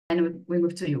we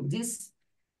move to you.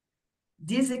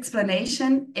 This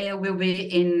explanation will be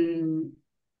in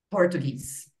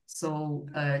Portuguese. So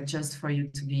just for you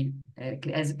to be,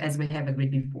 as we have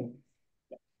agreed before.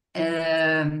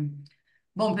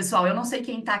 Bom, pessoal, eu não sei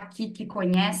quem está aqui que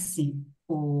conhece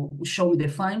o Show Me the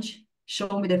Fund,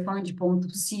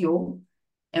 showmethefund.co.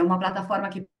 É uma plataforma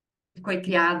que foi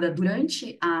criada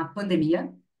durante a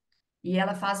pandemia e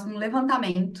ela faz um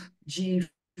levantamento de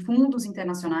fundos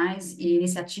internacionais e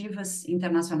iniciativas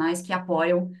internacionais que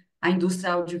apoiam a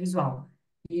indústria audiovisual.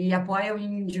 E apoiam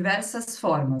em diversas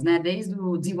formas, né? Desde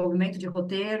o desenvolvimento de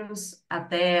roteiros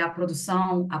até a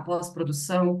produção, a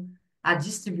pós-produção, a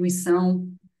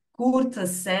distribuição, curtas,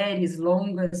 séries,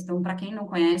 longas. Então, para quem não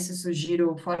conhece,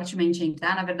 sugiro fortemente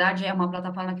entrar. Na verdade, é uma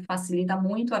plataforma que facilita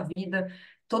muito a vida.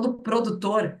 Todo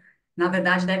produtor, na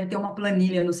verdade, deve ter uma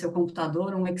planilha no seu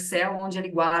computador, um Excel, onde ele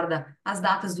guarda as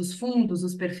datas dos fundos,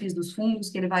 os perfis dos fundos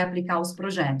que ele vai aplicar aos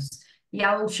projetos. E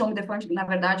o Show Me the Fund, na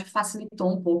verdade,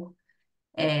 facilitou um pouco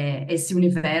esse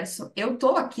universo. Eu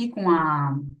estou aqui com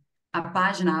a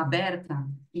página aberta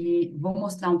e vou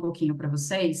mostrar um pouquinho para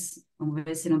vocês. Vamos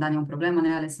ver se não dá nenhum problema,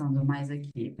 né, Alessandro? Mas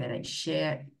aqui, peraí,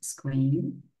 share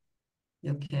screen.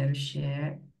 Eu quero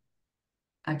share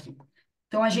aqui.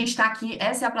 Então, a gente está aqui,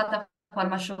 essa é a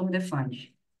plataforma Show Me the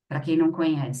Fund, para quem não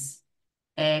conhece.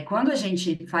 Quando a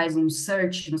gente faz um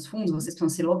search nos fundos, vocês precisam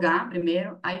se logar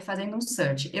primeiro, aí fazendo um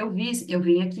search. Eu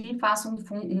vim aqui e faço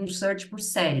um search por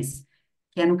séries,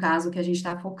 que é no caso que a gente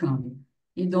está focando.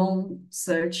 E dou um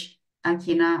search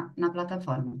aqui na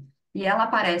plataforma. E ela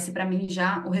aparece para mim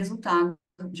já o resultado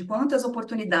de quantas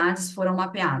oportunidades foram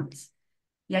mapeadas.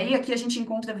 E aí aqui a gente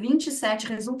encontra 27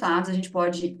 resultados, a gente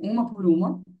pode ir uma por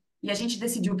uma, e a gente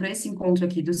decidiu para esse encontro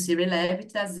aqui do Siri Lab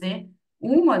trazer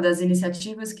uma das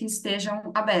iniciativas que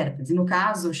estejam abertas. E no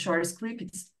caso, o Short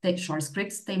Scripts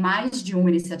tem mais de uma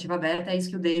iniciativa aberta, é isso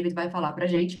que o David vai falar para a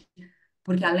gente,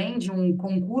 porque além de um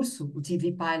concurso, o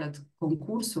TV Pilot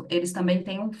concurso, eles também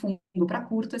têm um fundo para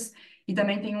curtas e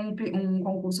também tem um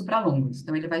concurso para longos.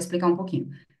 Então, ele vai explicar um pouquinho.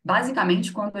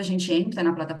 Basicamente, quando a gente entra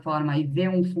na plataforma e vê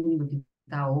um fundo que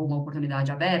está ou uma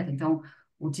oportunidade aberta, então,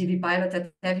 o TV Pilot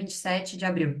é até 27 de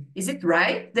abril. Is it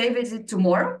right, David? Is it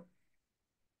tomorrow?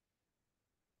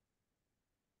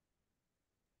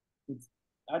 It's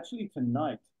actually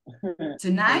tonight.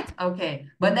 Tonight? Okay.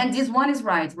 But then this one is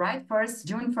right? First,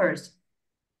 June 1st.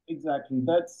 Exactly.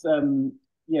 That's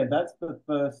yeah, that's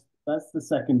the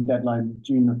second deadline,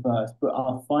 June the 1st, but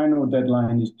our final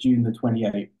deadline is June the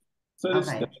 28th. So there's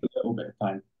still Okay. a little bit of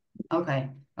time.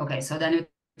 Okay. So then we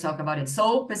talk about it.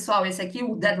 So, pessoal, esse aqui,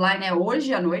 o deadline é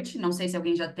hoje à noite. Não sei se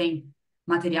alguém já tem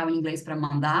material em inglês para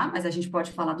mandar, mas a gente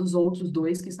pode falar dos outros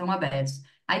dois que estão abertos.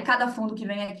 Aí, cada fundo que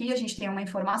vem aqui, a gente tem uma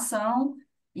informação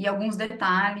e alguns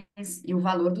detalhes e o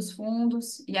valor dos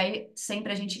fundos. E aí,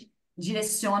 sempre a gente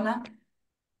direciona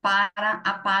para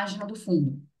a página do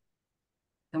fundo.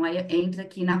 Então, aí entra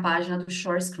aqui na página do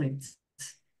Short Scripts.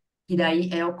 E daí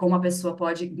é como a pessoa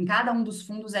pode, em cada um dos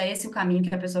fundos, é esse o caminho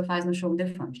que a pessoa faz no Show Me the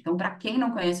Fund. Então, para quem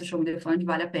não conhece o Show Me the Fund,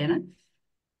 vale a pena.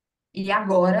 E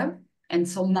agora, and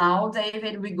so now,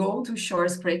 David, we go to Short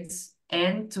Scripts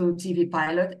and to TV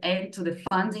Pilot and to the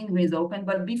funding who is open.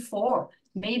 But before,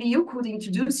 maybe you could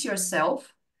introduce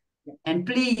yourself and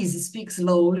please speak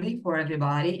slowly for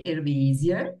everybody. It'll be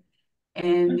easier.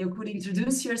 And you could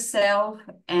introduce yourself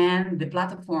and the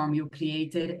platform you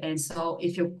created. And so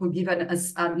if you could give an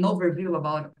overview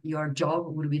about your job,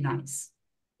 would be nice.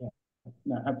 Yeah,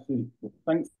 no, absolutely. Well,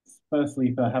 thanks,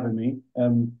 firstly, for having me.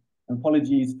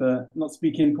 Apologies for not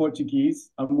speaking Portuguese.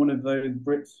 I'm one of those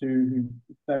Brits who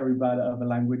very bad at other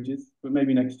languages, but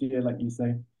maybe next year, like you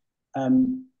say.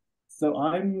 So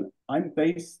I'm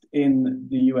based in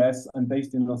the US. I'm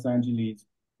based in Los Angeles,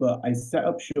 but I set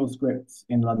up Sure Scripts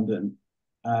in London.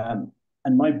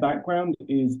 And my background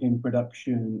is in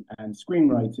production and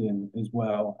screenwriting as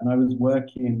well. And I was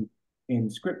working in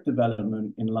script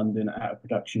development in London at a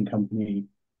production company.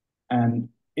 And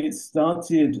it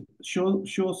started, Sure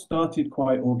started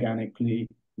quite organically,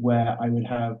 where I would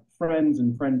have friends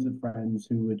and friends of friends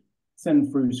who would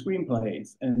send through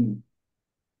screenplays and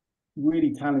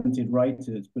really talented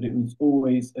writers, but it was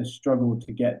always a struggle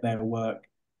to get their work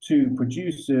to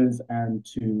producers and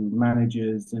to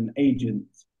managers and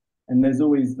agents. And there's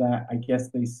always that, I guess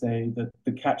they say that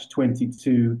the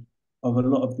catch-22 of a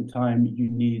lot of the time you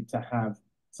need to have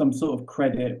some sort of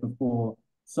credit before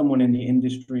someone in the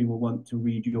industry will want to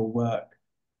read your work.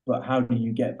 But how do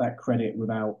you get that credit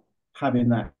without having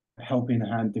that helping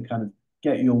hand to kind of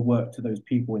get your work to those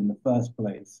people in the first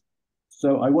place?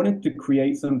 So I wanted to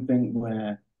create something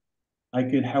where I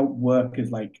could help work as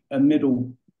like a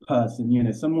middle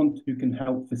person, someone who can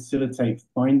help facilitate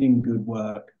finding good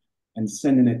work and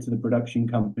sending it to the production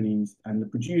companies and the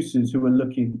producers who are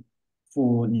looking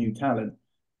for new talent.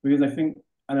 Because I think,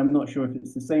 and I'm not sure if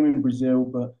it's the same in Brazil,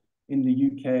 but in the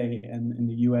UK and in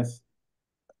the US,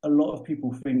 a lot of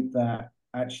people think that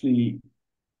actually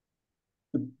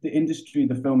the industry,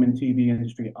 the film and TV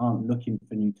industry, aren't looking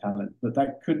for new talent, but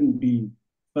that couldn't be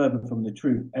further from the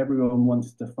truth. Everyone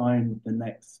wants to find the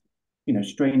next,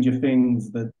 Stranger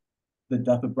Things, the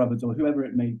Duffer Brothers, or whoever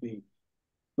it may be.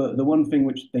 But the one thing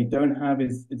which they don't have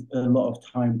is a lot of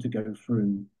time to go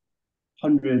through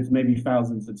hundreds, maybe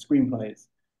thousands of screenplays.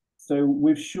 So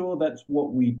we're sure that's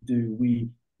what we do.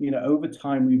 Over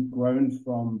time, we've grown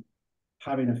from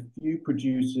having a few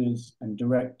producers and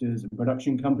directors and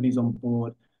production companies on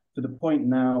board to the point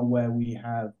now where we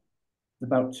have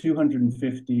about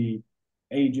 250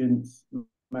 agents,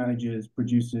 managers,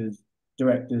 producers,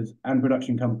 directors, and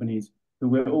production companies who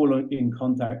we're all in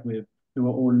contact with, who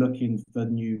are all looking for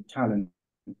new talent,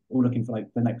 all looking for like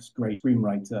the next great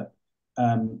screenwriter.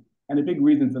 And a big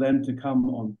reason for them to come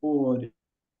on board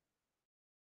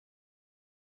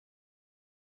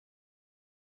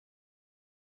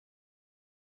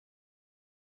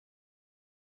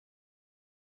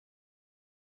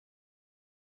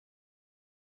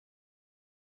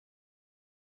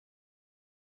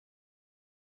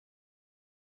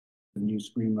new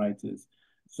screenwriters.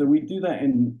 So we do that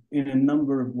in a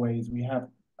number of ways. We have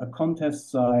a contest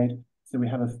side, so we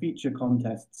have a feature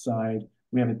contest side,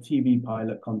 we have a TV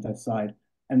pilot contest side,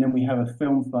 and then we have a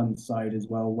film fund side as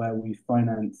well, where we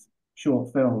finance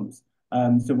short films.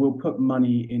 So we'll put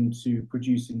money into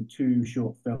producing 2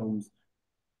 short films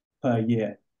per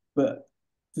year. But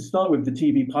to start with the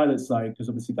TV pilot side, because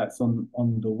obviously that's on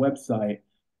the website,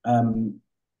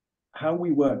 how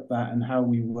we work that and how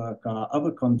we work our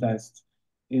other contests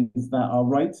is that our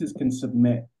writers can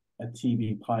submit a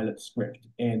TV pilot script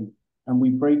in, and we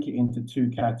break it into 2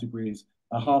 categories,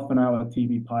 a half an hour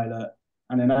TV pilot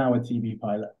and an hour TV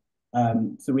pilot.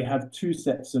 So we have 2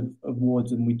 sets of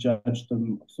awards and we judge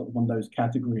them sort of on those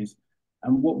categories.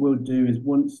 And what we'll do is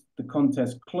once the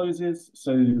contest closes,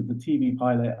 so the TV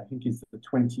pilot, I think is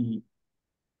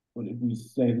what did we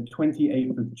say, the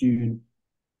 28th of June,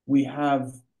 we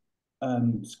have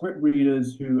script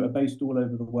readers who are based all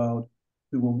over the world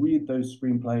who will read those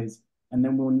screenplays, and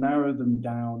then we'll narrow them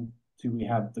down to we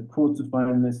have the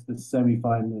quarterfinalists, the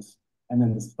semi-finalists, and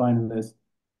then the finalists.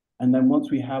 And then once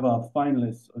we have our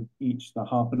finalists of each, the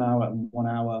half an hour and 1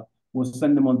 hour, we'll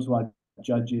send them on to our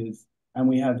judges, and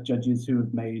we have judges who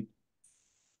have made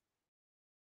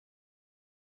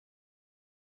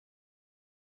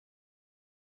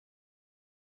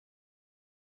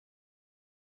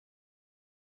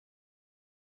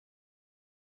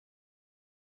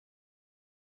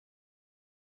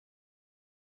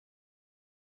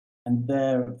and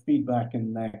their feedback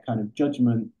and their kind of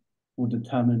judgment will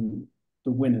determine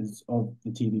the winners of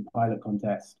the TV pilot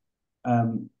contest.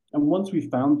 And once we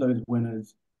found those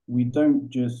winners, we don't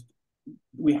just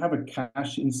we have a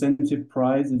cash incentive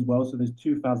prize as well. So there's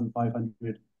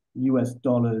 2,500 US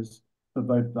dollars for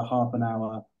both the half an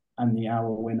hour and the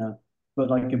hour winner. But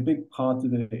like a big part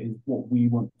of it is what we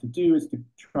want to do is to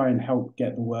try and help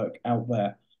get the work out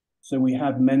there. So we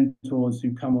have mentors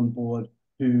who come on board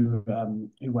who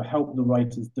will help the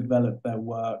writers develop their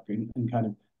work and kind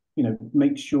of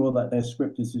make sure that their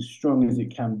script is as strong as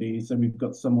it can be. So we've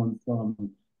got someone from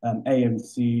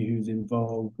AMC who's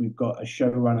involved. We've got a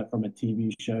showrunner from a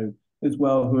TV show as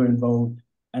well who are involved.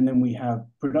 And then we have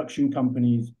production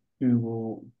companies who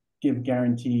will give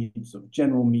guaranteed sort of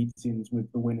general meetings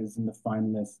with the winners and the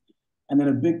finalists. And then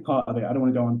a big part of it, I don't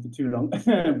want to go on for too long,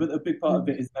 but a big part of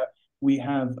it is that we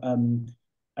have,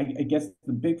 I guess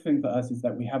the big thing for us is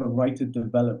that we have a writer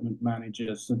development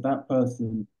manager. So that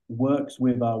person works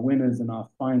with our winners and our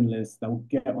finalists. They'll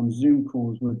get on Zoom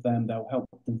calls with them. They'll help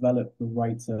develop the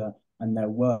writer and their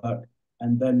work.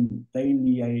 And then they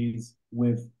liaise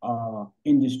with our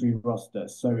industry roster.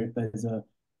 So if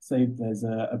there's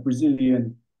a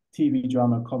Brazilian TV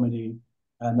drama comedy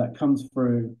that comes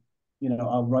through,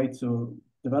 our writer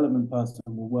development person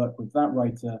will work with that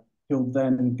writer. He'll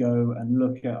then go and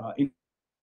look at our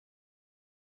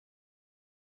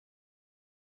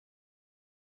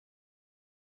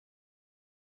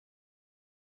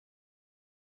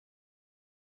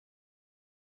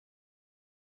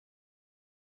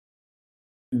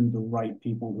the right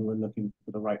people who are looking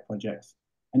for the right projects.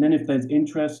 And then if there's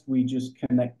interest, we just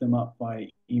connect them up by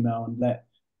email and let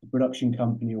the production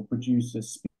company or producer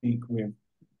speak with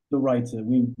the writer.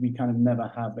 We kind of never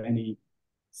have any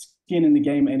skin in the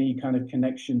game, any kind of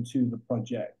connection to the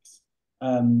projects.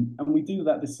 And we do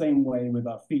that the same way with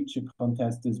our feature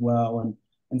contest as well.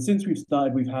 And since we've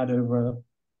started, we've had over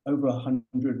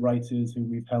 100 writers who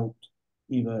we've helped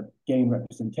either gain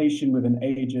representation with an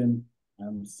agent,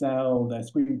 sell their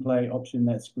screenplay, option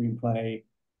their screenplay,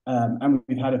 and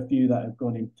we've had a few that have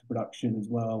gone into production as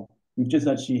well. We've just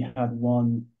actually had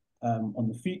one on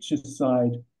the feature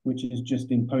side, which is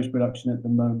just in post-production at the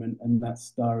moment, and that's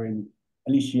starring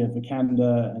Alicia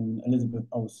Vikander and Elizabeth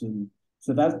Olsen.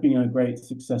 So that's been a great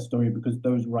success story because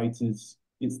those writers,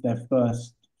 it's their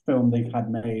first film they've had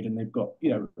made, and they've got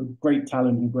great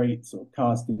talent and great sort of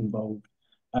cast involved.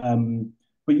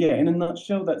 But yeah, in a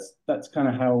nutshell, that's kind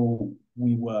of how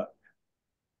we work.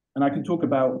 And I can talk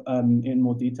about in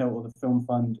more detail or the film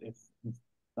fund if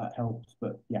that helps.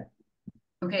 But yeah.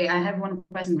 Okay, I have one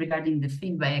question regarding the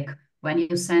feedback. When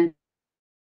you send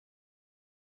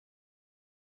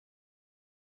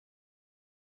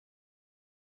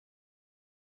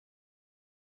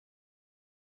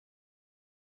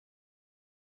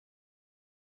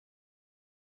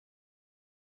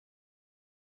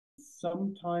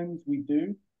Sometimes we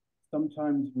do,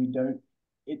 sometimes we don't.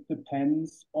 It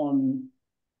depends on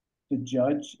the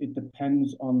judge. It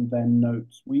depends on their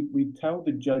notes. We tell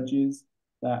the judges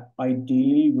that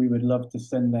ideally we would love to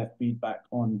send their feedback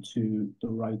on to the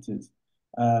writers.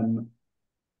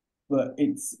 But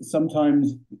it's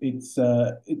sometimes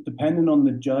it depending on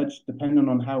the judge, depending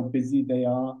on how busy they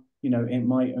are. It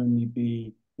might only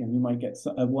be you might get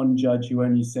one judge who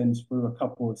only sends through a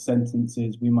couple of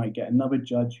sentences. We might get another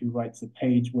judge who writes a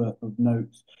page worth of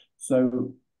notes.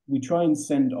 So we try and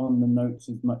send on the notes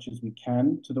as much as we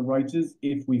can to the writers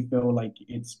if we feel like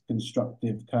it's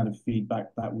constructive kind of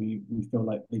feedback that we feel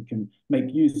like they can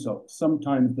make use of.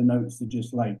 Sometimes the notes are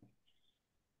just like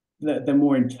they're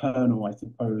more internal, I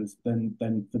suppose, than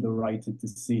for the writer to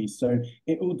see. So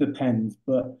it all depends,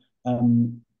 but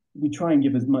we try and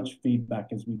give as much feedback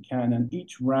as we can. And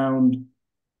each round,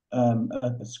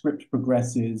 a script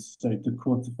progresses. So to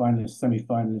quarterfinalists,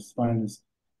 semi-finalists, finalists,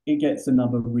 it gets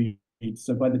another read.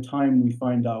 So by the time we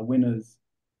find our winners,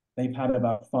 they've had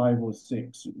about 5 or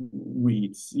 6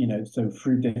 reads. So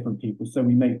through different people. So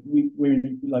we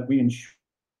ensure.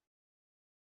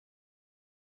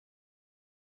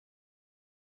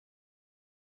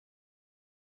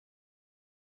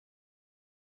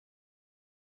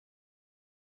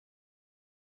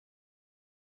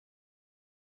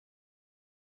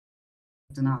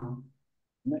 now.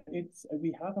 It's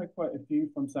we have had quite a few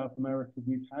from South America.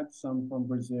 We've had some from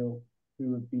Brazil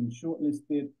who have been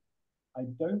shortlisted. I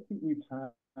don't think we've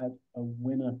had a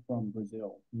winner from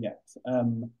Brazil yet,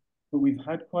 but we've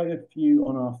had quite a few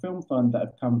on our film fund that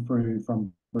have come through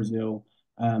from Brazil,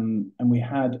 and we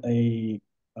had a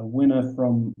winner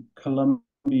from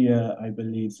Colombia, I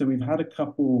believe. So we've had a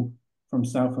couple from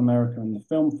South America in the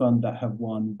film fund that have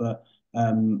won, but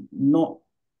not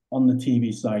on the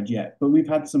TV side yet, but we've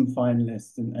had some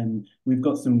finalists and we've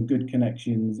got some good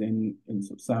connections in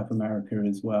sort of South America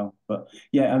as well. But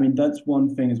yeah, I mean that's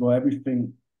one thing as well.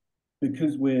 Everything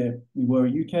because we were a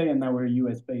UK and now we're a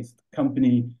US based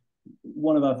company.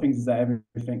 One of our things is that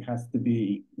everything has to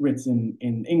be written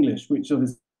in English, which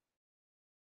obviously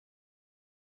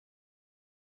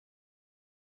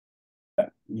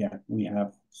yeah we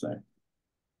have so.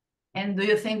 And do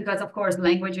you think, because of course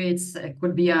language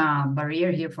could be a barrier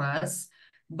here for us,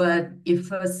 but if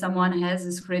someone has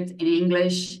a script in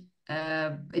English,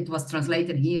 it was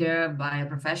translated here by a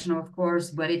professional, of course,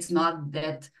 but it's not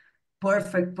that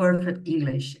perfect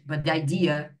English, but the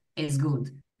idea is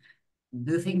good.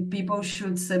 Do you think people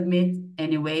should submit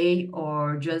anyway,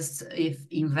 or just if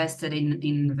invested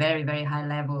in very, very high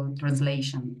level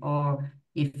translation? Or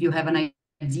if you have an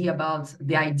idea about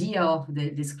the idea of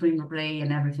the screenplay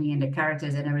and everything and the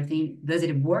characters and everything, does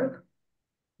it work?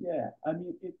 Yeah, I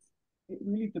mean it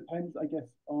really depends, I guess,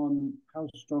 on how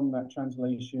strong that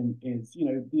translation is.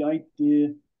 The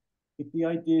idea, if the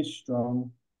idea is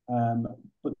strong,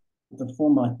 but the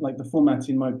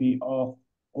formatting might be off,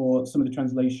 or some of the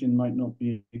translation might not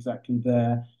be exactly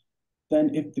there, then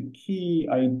if the key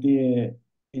idea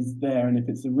is there and if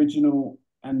it's original,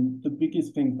 and the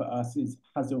biggest thing for us is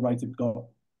has a writer got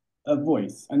a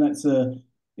voice, and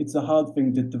it's a hard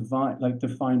thing to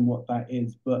define what that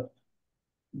is, but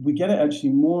we get it actually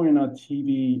more in our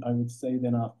TV, I would say,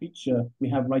 than our feature. We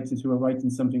have writers who are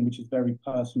writing something which is very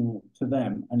personal to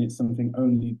them, and it's something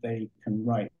only they can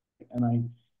write. And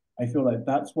I feel like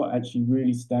that's what actually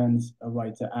really stands a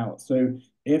writer out. So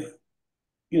if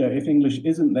English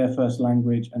isn't their first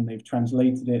language and they've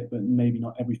translated it, but maybe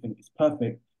not everything is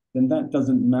perfect, then that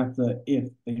doesn't matter if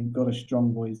they've got a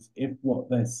strong voice, if what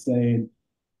they're saying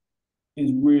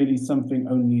is really something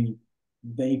only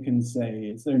they can say.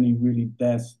 It's only really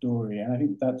their story, and I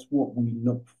think that's what we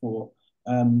look for.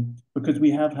 Because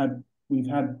we've had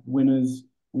winners.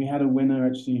 We had a winner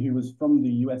actually who was from the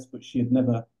US, but she had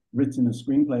never written a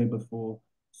screenplay before,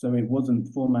 so it wasn't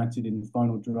formatted in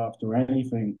final draft or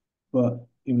anything. But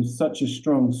it was such a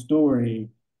strong story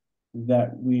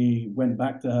that we went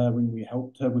back to her and we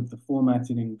helped her with the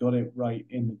formatting and got it right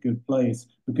in a good place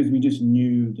because we just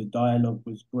knew the dialogue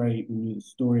was great, we knew the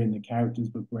story and the characters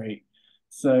were great.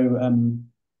 So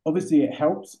obviously it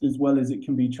helps as well as it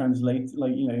can be translated,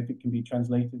 like, you know, if it can be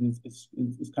translated as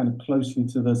kind of closely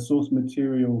to the source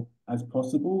material as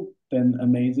possible, then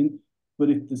amazing. But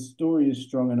if the story is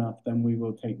strong enough, then we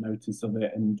will take notice of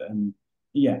it. And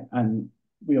yeah, and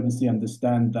we obviously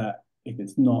understand that if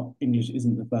it's not, English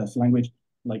isn't the first language,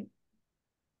 like,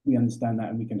 we understand that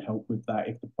and we can help with that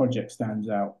if the project stands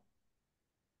out.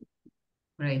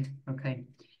 Great. Okay.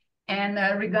 And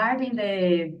regarding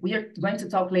we are going to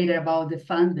talk later about the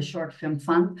fund, the short film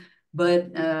fund, but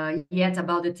yet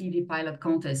about the TV pilot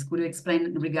contest. Could you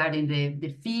explain regarding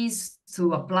the fees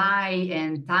to apply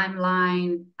and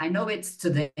timeline? I know it's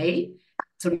tonight,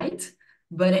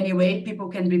 but anyway, people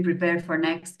can be prepared for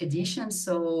next edition.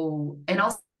 So, and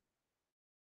also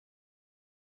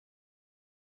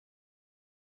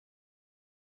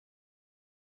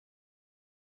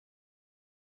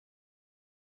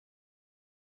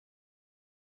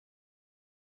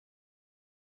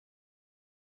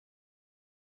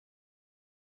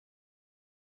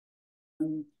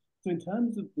So in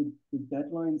terms of the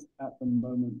deadlines at the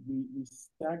moment, we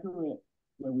stagger it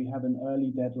where we have an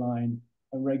early deadline,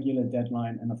 a regular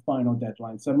deadline, and a final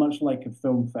deadline. So much like a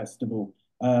film festival.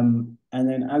 And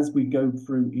then as we go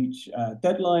through each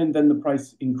deadline, then the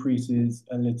price increases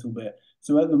a little bit.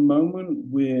 So at the moment,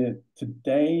 we're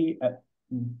today at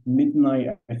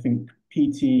midnight, I think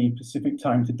PT Pacific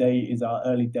time today is our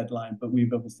early deadline, but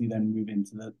we've obviously then moved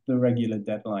into the regular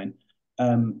deadline.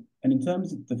 And in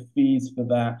terms of the fees for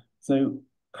that, so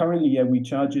currently, yeah, we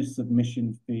charge a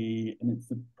submission fee, and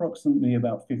it's approximately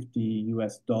about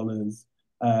 $50.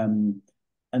 And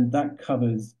that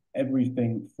covers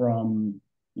everything from,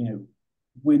 you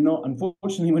know,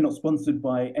 unfortunately, we're not sponsored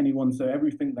by anyone. So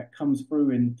everything that comes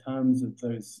through in terms of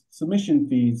those submission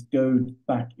fees go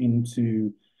back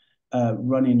into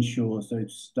running show. So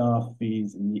it's staff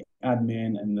fees and the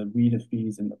admin and the reader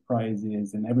fees and the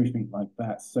prizes and everything like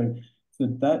that. So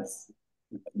that's,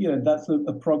 you know, that's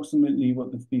approximately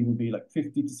what the fee would be, like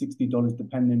 $50 to $60,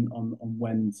 depending on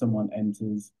when someone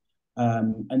enters.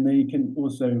 And then you can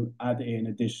also add in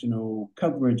additional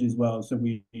coverage as well. So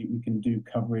we can do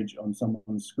coverage on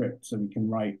someone's script. So we can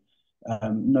write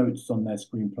notes on their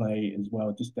screenplay as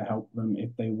well, just to help them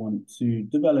if they want to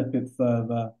develop it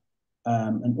further,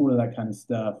 and all of that kind of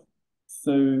stuff.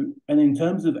 So, and in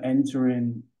terms of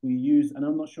entering, we use, and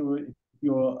I'm not sure if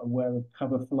you're aware of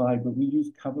Coverfly, but we use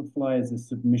Coverfly as a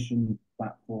submission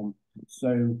platform.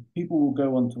 So people will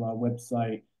go onto our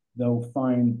website, they'll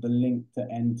find the link to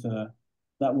enter.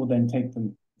 That will then take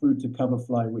them through to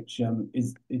Coverfly, which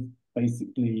is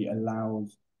basically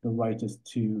allows the writers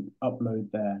to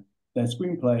upload their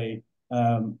screenplay.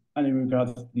 And in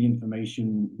regards to the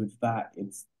information with that,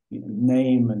 it's, you know,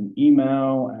 name and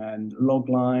email and log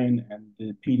line and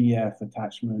the PDF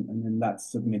attachment, and then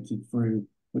that's submitted through,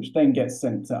 which then gets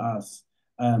sent to us.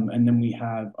 And then we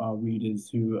have our readers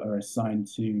who are assigned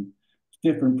to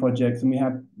different projects, and we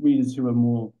have readers who are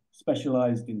more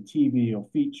specialized in TV or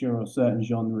feature or certain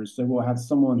genres. So we'll have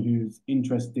someone who's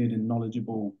interested and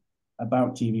knowledgeable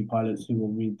about TV pilots who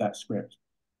will read that script,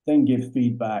 then give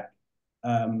feedback.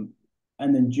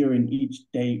 And then during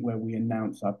each date where we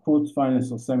announce our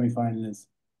quarterfinalists or semi-finalists,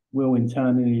 we'll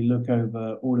internally look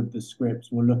over all of the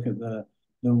scripts. We'll look at the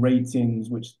ratings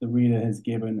which the reader has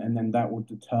given, and then that will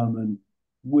determine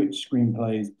which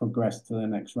screenplays progress to the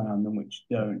next round and which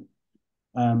don't.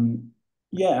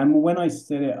 Yeah, and when I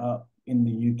set it up in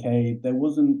the UK, there were,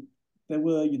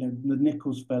 you know, the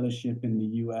Nichols Fellowship in the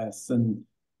US and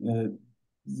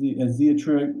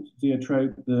Zoetrope,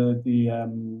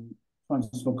 the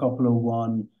Francis Ford Coppola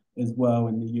one as well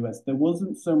in the US. There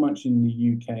wasn't so much in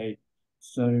the UK,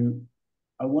 so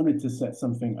I wanted to set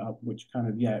something up which kind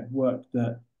of, yeah, worked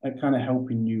at kind of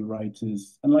helping new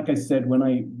writers. And like I said, when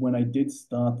I did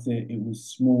start it, it was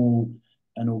small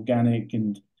and organic,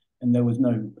 and there was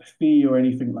no fee or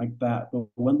anything like that. But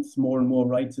once more and more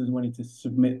writers wanted to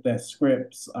submit their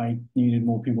scripts, I needed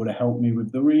more people to help me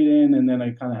with the reading. And then I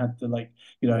kind of had to, like,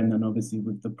 you know, and then obviously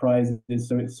with the prizes.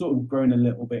 So it's sort of grown a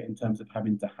little bit in terms of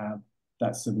having to have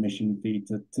that submission fee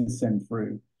to send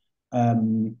through.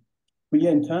 But yeah,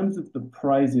 in terms of the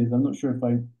prizes, I'm not sure if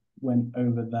I went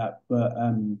over that, but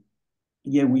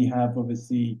yeah, we have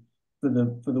obviously for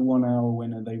the 1 hour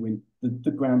winner, they win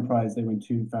the grand prize, they win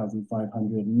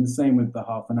 2,500, and the same with the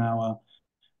half an hour.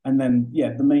 And then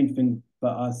yeah, the main thing for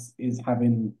us is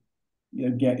having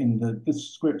getting the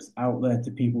scripts out there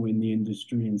to people in the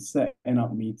industry and setting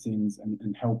up meetings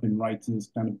and helping writers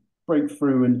kind of break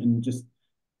through and just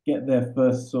get their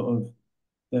first sort of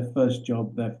their first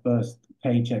job, their first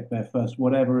paycheck, their first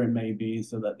whatever it may be,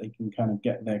 so that they can kind of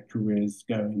get their careers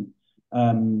going.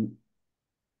 Um,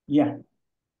 yeah,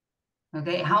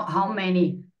 Okay, how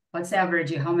many, what's the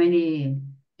average, how many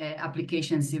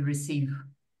applications you receive?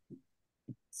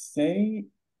 say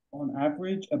on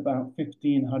average about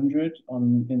 1,500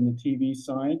 on in the TV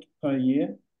side per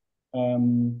year.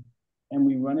 Um, and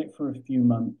we run it for a few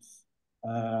months.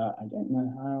 I don't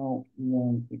know how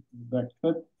long exact.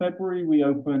 February we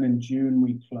open and June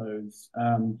we close.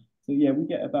 So yeah, we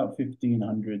get about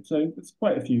 1,500. So it's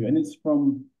quite a few, and it's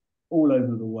from all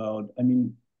over the world. I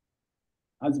mean,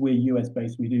 as we're US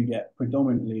based, we do get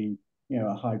predominantly,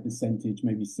 a high percentage,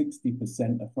 maybe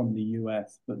 60% are from the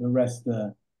US, but the rest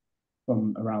are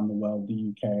from around the world,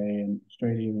 the UK and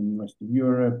Australia and the rest of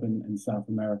Europe and South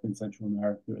America and Central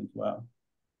America as well.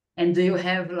 And do you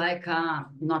have like,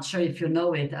 not sure if you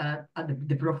know it,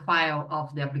 the profile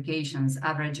of the applications,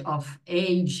 average of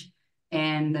age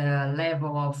and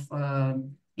level of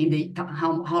in the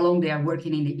how long they are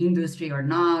working in the industry or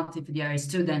not, if they are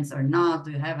students or not?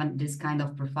 Do you have this kind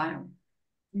of profile?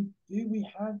 We do. We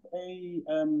have a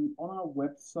on our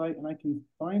website, and I can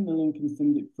find the link and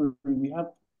send it through. We have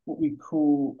what we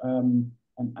call an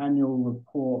annual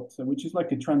report, so which is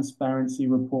like a transparency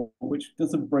report, which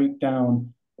does a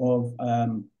breakdown of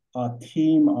our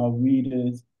team, our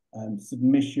readers,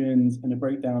 submissions, and a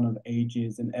breakdown of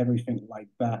ages and everything like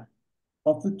that.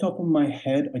 Off the top of my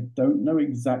head, I don't know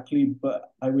exactly,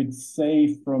 but I would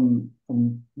say from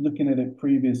looking at it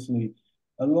previously,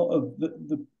 a lot of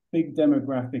the big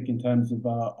demographic in terms of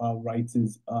our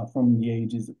writers are from the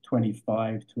ages of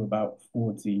 25 to about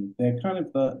 40. They're kind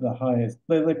of the highest.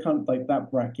 They're kind of like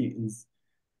that bracket is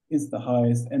the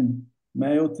highest. And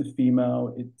male to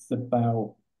female, it's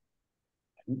about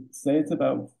I would say it's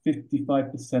about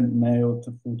 55% male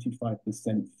to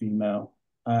 45% female.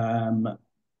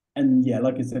 And yeah,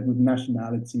 like I said, with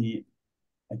nationality,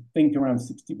 I think around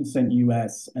 60%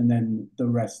 US, and then the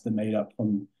rest are made up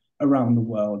from around the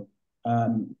world.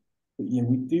 But yeah,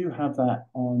 we do have that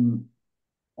on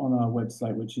our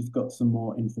website, which has got some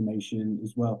more information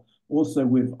as well. Also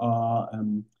with our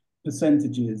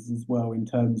percentages as well in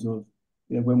terms of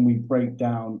when we break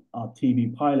down our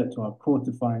TV pilot to our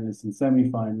quarterfinalists and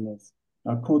semi-finalists,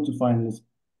 our quarterfinalists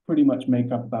pretty much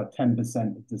make up about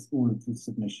 10% of this all of the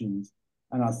submissions,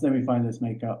 and our semi-finalists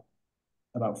make up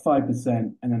about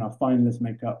 5%, and then our finalists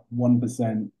make up 1%,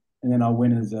 and then our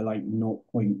winners are like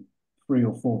 0.3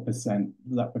 or 4%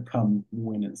 that become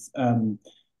winners.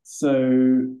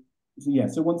 So yeah,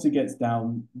 so once it gets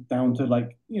down to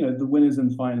like the winners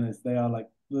and finalists, they are like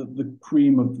the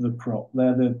cream of the crop.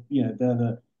 They're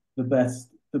the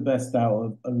best out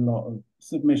of a lot of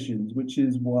submissions, which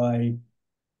is why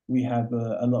we have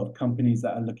a lot of companies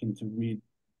that are looking to read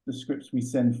the scripts we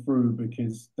send through,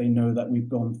 because they know that we've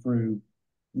gone through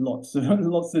lots of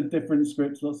lots of different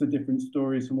scripts, lots of different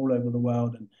stories from all over the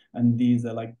world, and these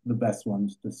are like the best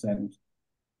ones to send.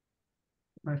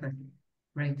 Perfect.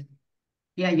 Great.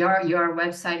 Yeah, your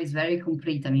website is very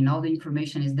complete. I mean, all the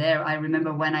information is there. I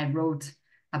remember when I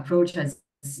approached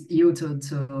you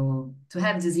to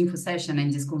have this info session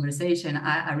and this conversation.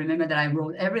 I remember that I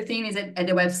wrote everything is at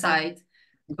the website,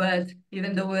 but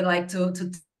even though we like to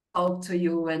talk to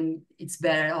you, and it's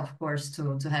better, of course,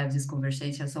 to have this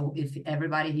conversation. So if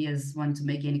everybody here want to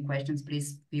make any questions,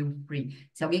 please feel free.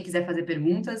 Se alguém quiser fazer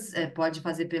perguntas, pode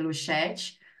fazer pelo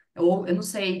chat. Ou, eu não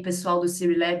sei, pessoal do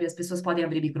Siri Lab, as pessoas podem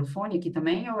abrir microfone aqui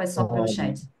também, ou é só pelo Podem,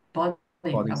 chat? Podem,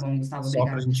 podem tá sim. bom, Gustavo, Só para a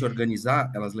obrigado. gente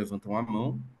organizar, elas levantam a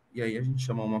mão e aí a gente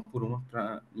chama uma por uma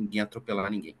para ninguém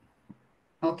atropelar ninguém.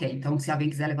 Ok, então se alguém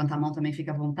quiser levantar a mão também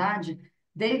fica à vontade.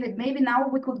 David, maybe now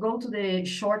we could go to the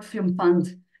short film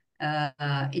fund.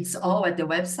 It's all at the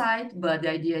website, but the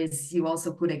idea is you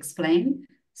also could explain.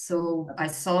 So I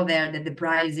saw there that the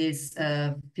price is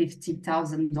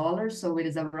 $50,000, so it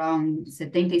is around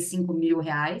 75 mil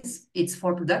reais. It's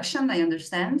for production, I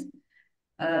understand.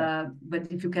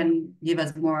 But if you can give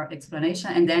us more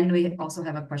explanation, and then we also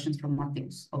have a question from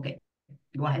Matheus. Okay,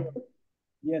 go ahead.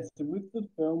 Yes, so with the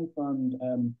film fund,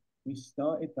 we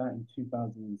started that in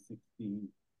 2016.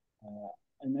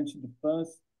 And actually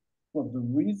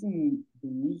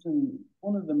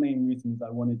one of the main reasons I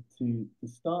wanted to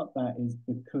start that is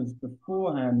because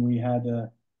beforehand we had a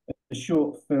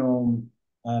short film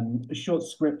a short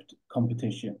script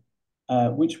competition,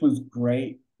 which was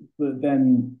great. But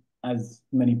then, as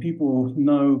many people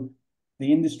know,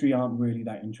 the industry aren't really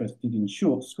that interested in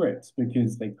short scripts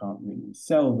because they can't really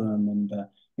sell them, and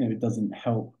it doesn't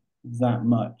help that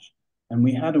much. And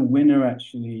we had a winner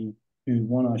actually who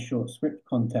won our short script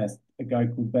contest, a guy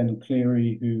called Ben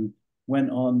Cleary, who went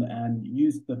on and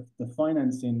used the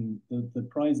financing, the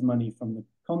prize money from the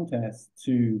contest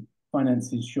to finance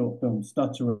his short film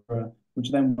Stutterer,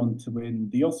 which then went on to win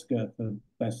the Oscar for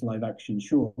Best Live Action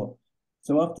Short.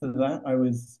 So after that, I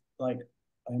was like,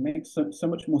 it makes so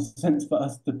much more sense for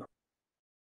us to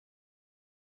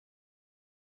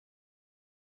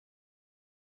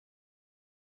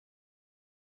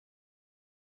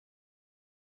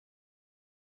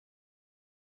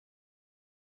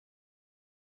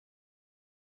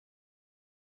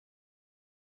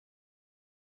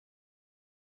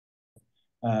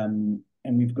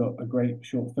and we've got a great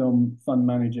short film fund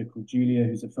manager called Julia,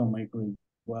 who's a filmmaker as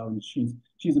well, and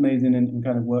she's amazing and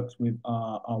kind of works with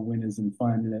our winners and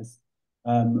finalists.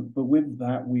 But with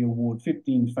that, we award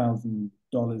 $15,000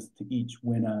 to each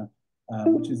winner,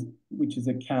 which is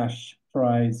a cash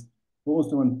prize. But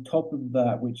also on top of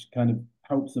that, which kind of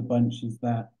helps a bunch, is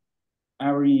that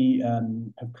ARRI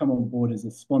have come on board as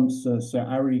a sponsor. So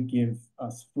ARRI give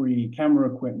us free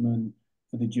camera equipment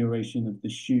for the duration of the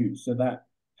shoot. So that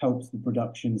helps the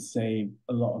production save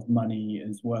a lot of money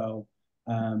as well.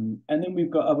 And then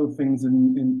we've got other things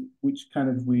in which kind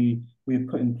of we have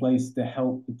put in place to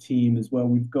help the team as well.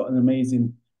 We've got an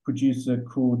amazing producer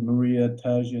called Maria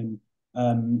Terzian,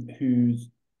 who's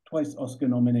twice Oscar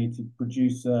nominated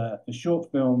producer for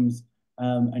short films.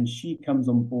 And she comes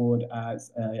on board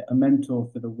as a mentor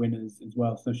for the winners as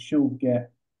well. So she'll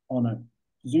get on a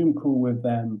Zoom call with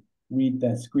them, read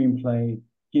their screenplay,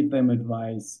 give them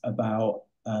advice about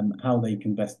how they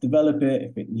can best develop it,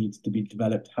 if it needs to be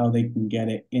developed, how they can get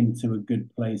it into a good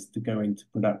place to go into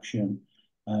production.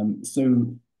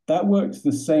 So that works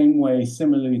the same way,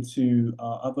 similarly to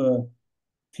our other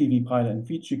TV pilot and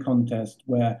feature contest,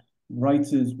 where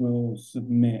writers will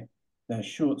submit their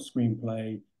short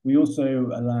screenplay. We also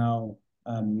allow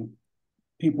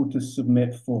people to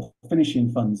submit for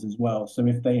finishing funds as well. So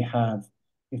if they have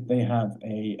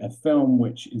a film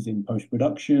which is in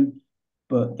post-production,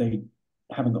 but they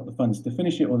haven't got the funds to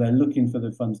finish it, or they're looking for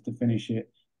the funds to finish it,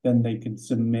 then they can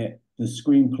submit the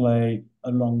screenplay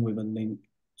along with a link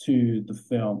to the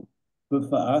film. But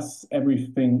for us,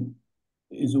 everything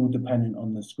is all dependent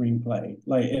on the screenplay.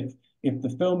 Like if the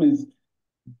film is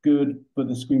good, but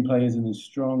the screenplay isn't as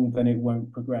strong, then it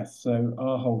won't progress. So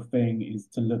our whole thing is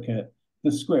to look at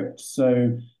the script.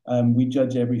 So we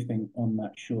judge everything on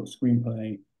that short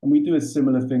screenplay. And we do a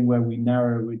similar thing where we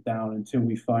narrow it down until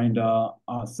we find our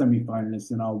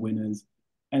semi-finalists and our winners.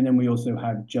 And then we also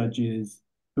have judges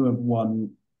who have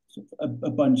won a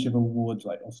bunch of awards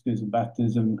like Oscars and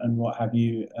BAFTAs and what have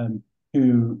you,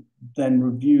 who then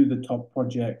review the top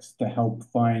projects to help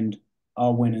find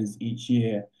our winners each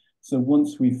year. So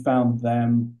once we've found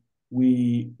them,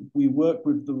 we work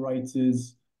with the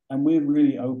writers, and we're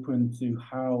really open to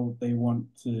how they want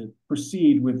to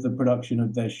proceed with the production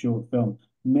of their short film.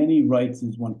 Many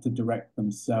writers want to direct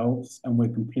themselves, and we're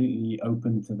completely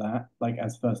open to that, like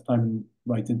as first-time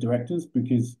writer directors,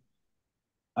 because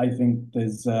I think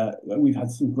we've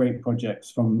had some great projects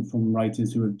from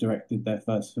writers who have directed their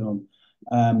first film.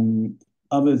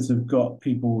 Others have got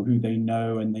people who they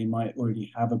know, and they might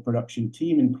already have a production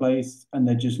team in place, and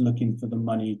they're just looking for the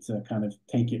money to kind of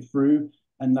take it through,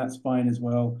 and that's fine as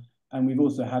well. And we've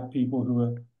also had people who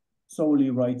are solely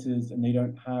writers, and they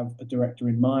don't have a director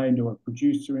in mind or a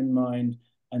producer in mind.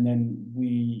 And then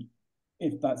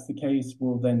if that's the case,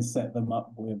 we'll then set them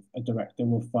up with a director.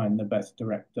 We'll find the best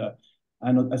director.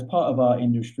 And as part of our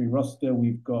industry roster,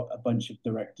 we've got a bunch of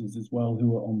directors as well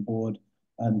who are on board,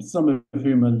 some of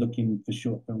whom are looking for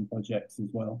short film projects as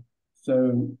well.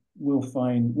 So we'll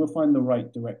find the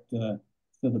right director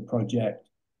for the project.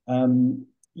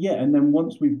 Yeah, and then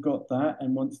once we've got that,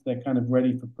 and once they're kind of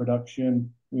ready for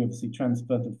production, we obviously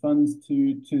transfer the funds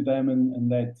to them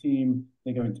and their team.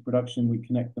 They go into production. We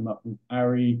connect them up with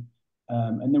ARRI.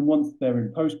 And then once they're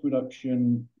in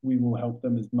post-production, we will help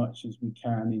them as much as we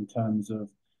can in terms of,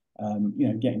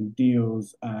 getting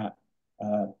deals at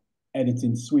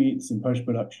editing suites and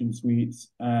post-production suites.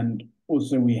 And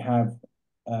also we have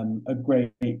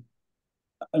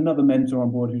another mentor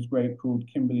on board who's great, called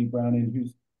Kimberly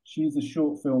Browning, she's a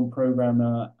short film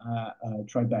programmer at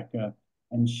Tribeca,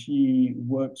 and she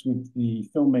works with the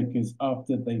filmmakers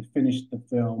after they finish the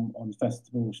film on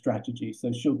festival strategy.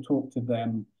 So she'll talk to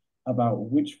them about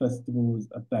which festivals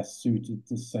are best suited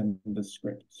to send the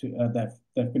script to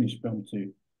their finished film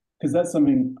to, because that's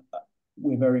something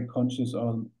we're very conscious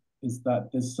on, is that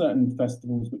there's certain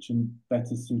festivals which are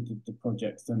better suited to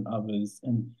projects than others,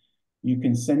 and you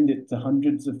can send it to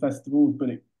hundreds of festivals, but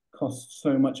it costs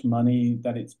so much money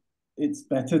that it's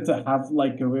better to have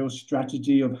like a real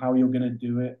strategy of how you're going to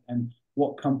do it and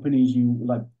what companies you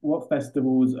like, what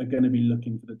festivals are going to be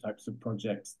looking for the types of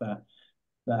projects that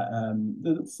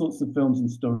the sorts of films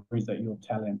and stories that you're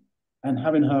telling. And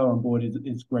having her on board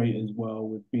is great as well,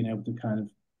 with being able to kind of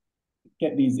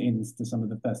get these ins to some of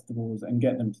the festivals and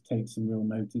get them to take some real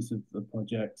notice of the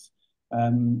projects.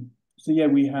 So yeah,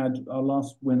 we had our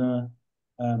last winner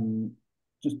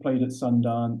just played at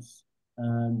Sundance,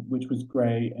 which was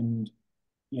great. And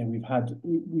yeah, we've had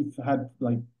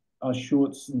like our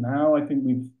shorts now. I think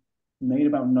we've made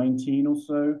about 19 or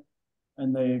so,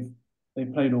 and they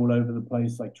played all over the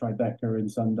place, like Tribeca and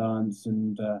Sundance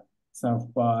and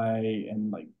South by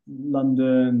and like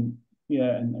London,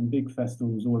 yeah, and big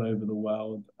festivals all over the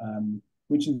world,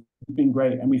 which has been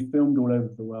great. And we filmed all over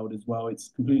the world as well. It's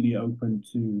completely open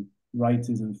to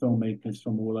writers and filmmakers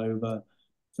from all over.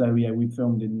 So yeah, we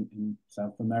filmed in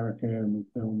South America, and we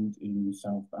filmed in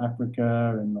South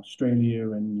Africa and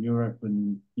Australia and Europe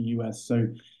and the US. So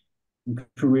in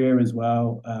Korea as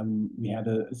well, we had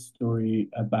a story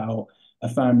about a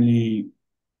family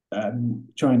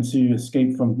trying to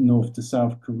escape from North to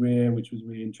South Korea, which was a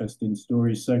really interesting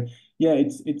story. So yeah,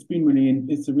 it's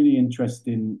a really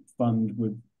interesting fund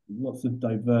with lots of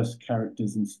diverse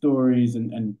characters and stories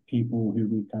and people who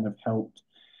we kind of helped.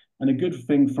 And a good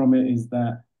thing from it is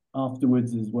that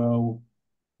afterwards as well,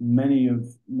 many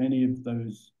of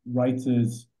those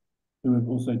writers who have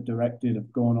also directed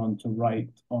have gone on to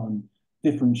write on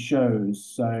different shows.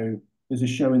 So there's a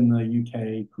show in the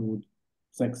UK called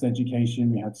Sex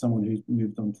Education. We had someone who's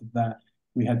moved on to that.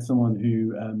 We had someone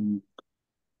who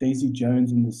Daisy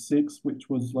Jones and the Six, which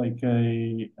was like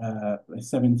a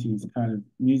 70s kind of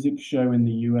music show in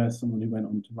the US, someone who went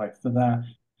on to write for that.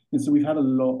 And so we've had a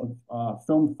lot of our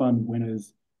film fund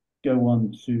winners go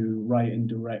on to write and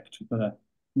direct for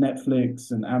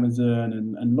Netflix and Amazon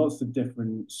and lots of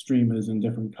different streamers and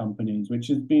different companies, which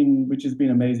has been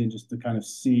amazing just to kind of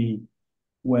see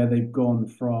where they've gone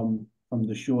from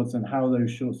the shorts and how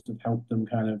those shorts have helped them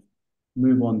kind of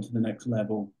move on to the next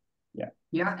level. Yeah.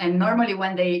 Yeah, and normally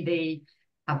when they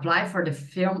apply for the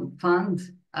film fund,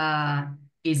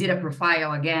 is it a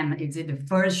profile again? Is it the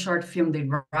first short film they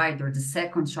write or the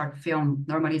second short film?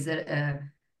 Normally, is it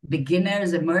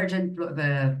beginners, emergent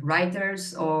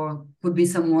writers, or could be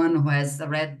someone who has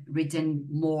written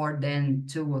more than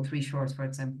 2 or 3 shorts, for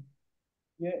example?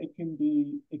 Yeah, it can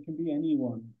be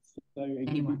anyone. So it could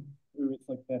be Anyone. who it's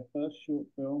like their first short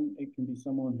film. It can be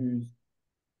someone who's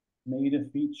made a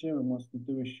feature and wants to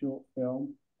do a short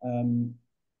film.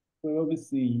 We're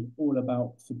obviously all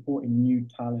about supporting new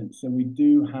talent. So we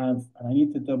do have, and I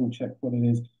need to double check what it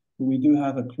is, but we do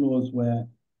have a clause where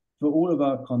for all of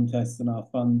our contests and our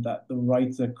fund that the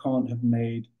writer can't have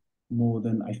made more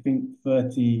than I think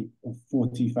 $30,000 or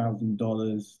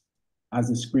 $40,000 as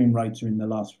a screenwriter in the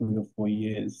last 3 or 4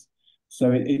 years.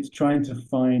 So it's trying to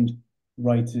find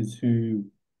writers who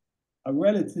are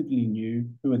relatively new,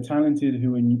 who are talented,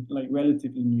 who are like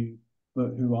relatively new,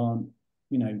 but who aren't,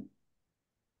 you know,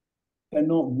 they're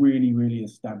not really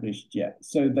established yet.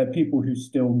 So they're people who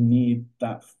still need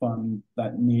that fund,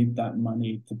 that need that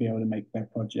money to be able to make their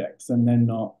projects. And they're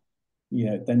not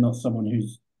someone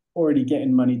who's already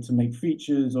getting money to make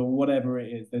features or whatever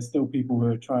it is. There's still people who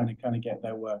are trying to kind of get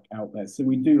their work out there. So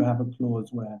we do have a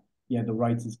clause where, yeah, the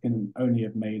writers can only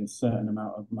have made a certain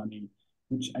amount of money,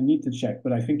 which I need to check,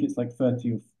 but I think it's like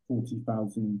 30 or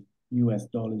 40,000 US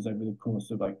dollars over the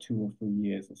course of like 2 or 3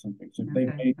 years or something. So if they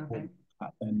made more than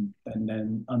that,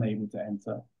 then unable to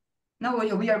enter. No,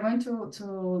 we are going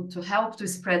to help to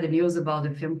spread the news about the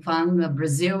film fund.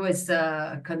 Brazil is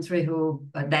a country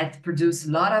that produces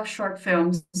a lot of short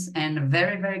films and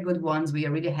very good ones. We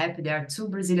are really happy. There are 2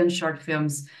 Brazilian short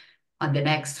films at the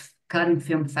next Cannes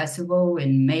Film Festival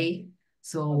in May.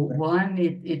 So one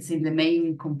it's in the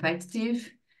main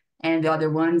competitive, and the other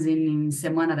one's in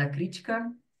Semana da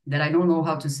Crítica, that I don't know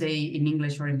how to say in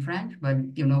English or in French, but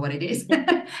you know what it is.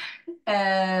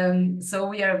 So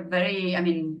we are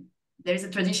there's a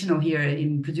traditional here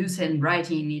in producing and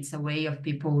writing. It's a way of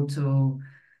people to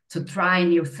try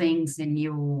new things and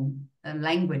new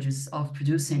languages of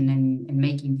producing and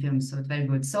making films. So it's very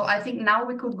good. So I think now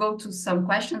we could go to some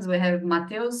questions. We have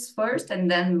Matheus first and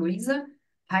then Luisa.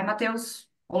 Hi, Matheus.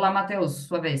 Olá, Matheus,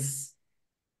 sua vez.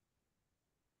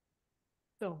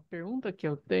 Então, pergunta que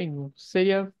eu tenho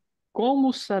seria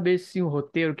como saber se o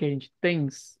roteiro que a gente tem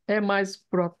é mais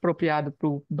apropriado para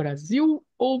o Brasil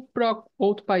ou para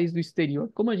outro país do exterior?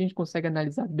 Como a gente consegue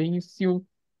analisar bem se o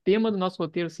tema do nosso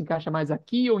roteiro se encaixa mais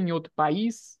aqui ou em outro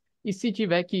país? E se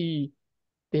tiver que,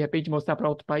 de repente, mostrar para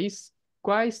outro país,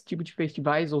 quais tipos de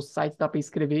festivais ou sites dá para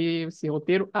escrever esse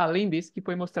roteiro, além desse que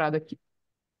foi mostrado aqui?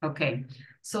 Okay.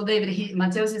 So David,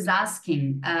 Mateus is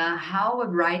asking how a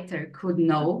writer could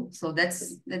know. So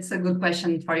that's a good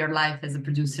question for your life as a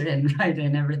producer and writer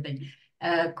and everything.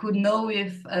 Could know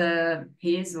if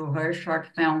his or her short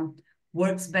film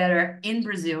works better in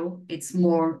Brazil, it's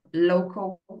more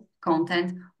local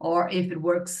content, or if it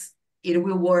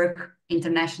will work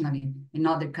internationally in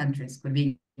other countries, could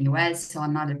be US or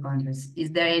in other countries.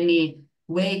 Is there any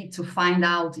way to find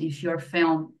out if your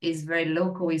film is very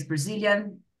local, is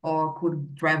Brazilian, or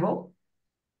could travel?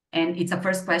 And it's a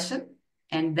first question.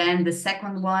 And then the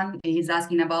second one, he's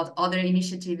asking about other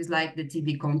initiatives like the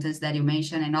TV contest that you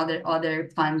mentioned and other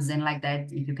funds and like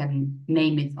that, if you can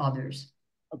name it others.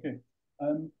 Okay.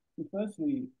 So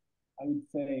firstly, I would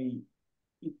say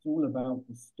it's all about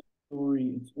the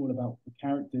story. It's all about the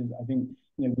characters. I think,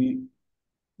 we,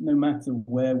 no matter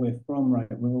where we're from,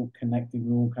 right, we're all connected.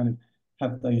 We all kind of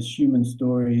have those human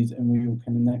stories, and we all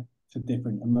connect to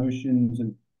different emotions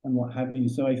and what have you.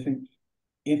 So I think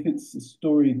if it's a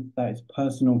story that is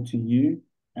personal to you,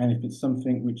 and if it's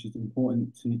something which is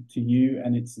important to you,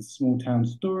 and it's a small town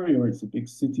story or it's a big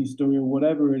city story or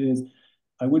whatever it is,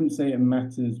 I wouldn't say it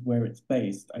matters where it's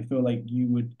based. I feel like you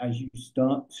would, as you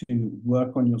start to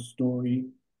work on your story,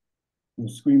 your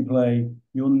screenplay,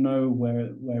 you'll know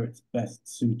where it's best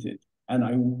suited. And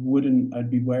I'd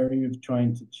be wary of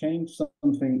trying to change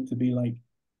something to be like,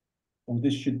 oh,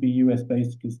 this should be US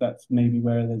based because that's maybe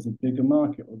where there's a bigger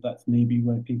market, or that's maybe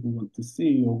where people want to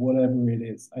see, or whatever it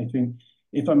is. I think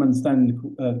if I'm understanding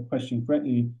the question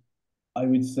correctly, I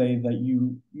would say that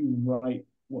you write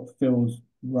what feels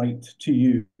right to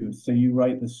you. So you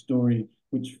write the story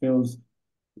which feels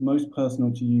most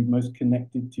personal to you, most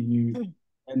connected to you,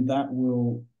 and that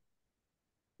will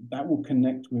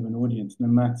connect with an audience no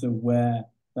matter where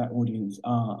that audience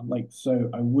are. Like, so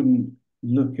I wouldn't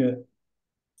look at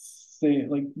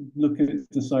look at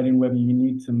deciding whether you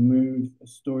need to move a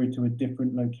story to a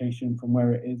different location from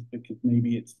where it is because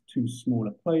maybe it's too small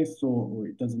a place, or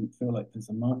it doesn't feel like there's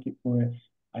a market for it.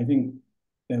 I think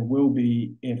there will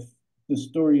be, if the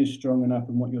story is strong enough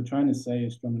and what you're trying to say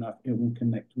is strong enough, it will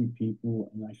connect with people.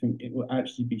 And I think it will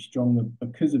actually be stronger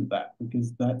because of that,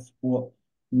 because that's what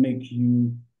makes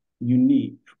you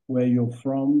unique, where you're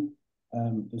from,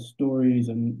 the stories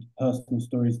and personal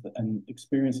stories and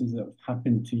experiences that have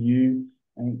happened to you.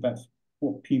 I think that's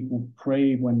what people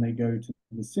crave when they go to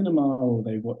the cinema, or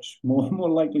they watch more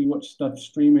likely watch stuff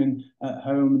streaming at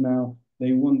home now.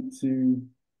 They want to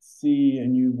see a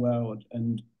new world,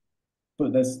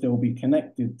 but they'll still be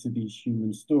connected to these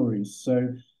human stories.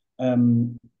 So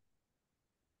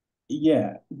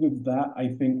yeah, with that,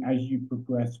 I think as you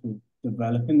progress with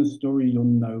developing the story, you'll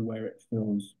know where it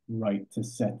feels right to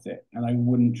set it. And I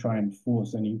wouldn't try and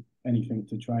force anything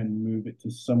to try and move it to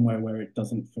somewhere where it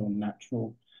doesn't feel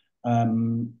natural.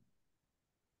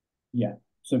 Yeah.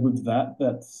 So with that,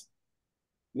 that's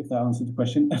if that answered the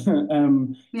question.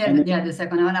 Yeah, the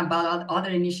second one about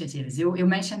other initiatives. You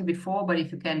mentioned before, but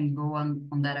if you can go on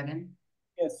that again.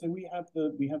 Yeah, so we have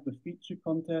the feature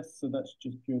contest, so that's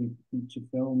just purely feature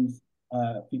films,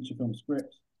 feature film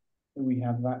scripts. So we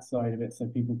have that side of it, so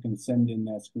people can send in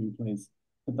their screenplays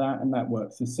for that, and that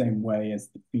works the same way as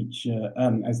the feature,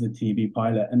 as the TV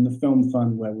pilot and the film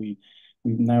fund, where we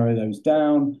narrow those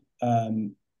down,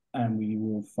 and we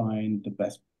will find the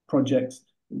best projects.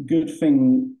 Good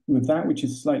thing with that, which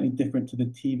is slightly different to the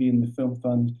TV and the film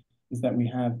fund, is that we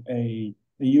have a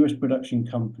US production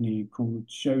company called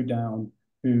Showdown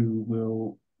who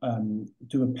will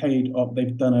do a paid op.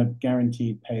 They've done a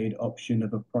guaranteed paid option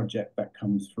of a project that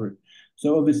comes through.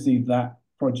 So obviously that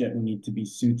project will need to be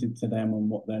suited to them and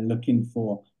what they're looking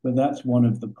for. But that's one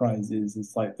of the prizes.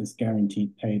 It's like this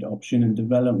guaranteed paid option and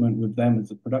development with them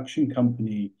as a production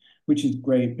company, which is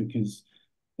great because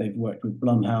they've worked with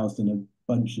Blumhouse and a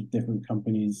bunch of different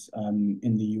companies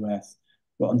in the US.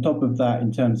 But on top of that,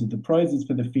 in terms of the prizes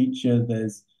for the feature,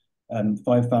 there's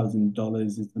 $5,000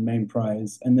 is the main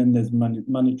prize, and then there's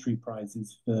monetary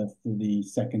prizes for the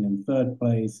second and third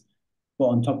place. But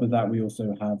on top of that, we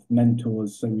also have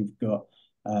mentors. So we've got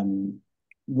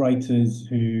writers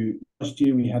who last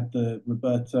year we had the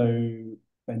Roberto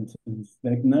Benton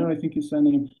Wegner, I think his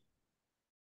surname.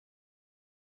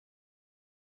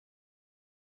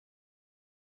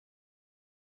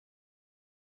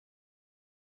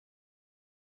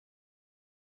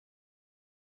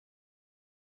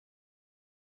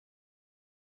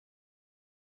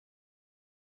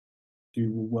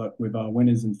 will work with our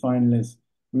winners and finalists.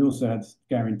 We also had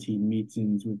guaranteed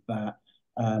meetings with that.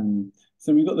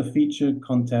 So we've got the feature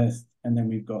contest, and then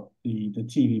we've got the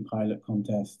TV pilot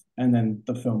contest, and then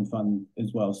the film fund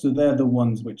as well. So they're the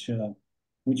ones which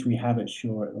we have at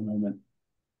Shore at the moment.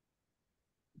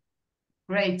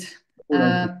 Great.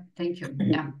 Thank you.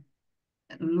 Yeah.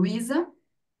 Louisa?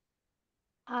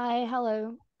 Hi,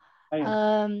 hello. Hey.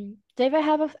 Dave, I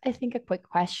have, I think, a quick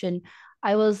question.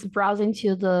 I was browsing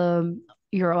to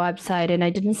your website and I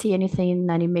didn't see anything in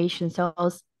animation, so I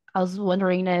was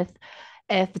wondering if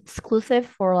it's exclusive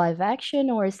for live action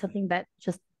or is something that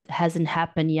just hasn't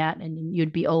happened yet and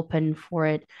you'd be open for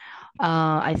it.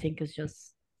 I think it's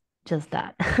just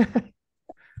that.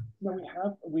 No,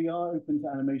 we are open to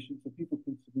animation, so people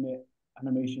can submit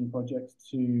animation projects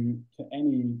to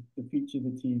any, the feature, the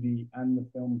TV, and the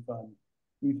film fund.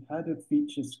 We've had a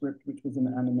feature script which was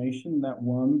an animation that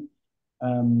won.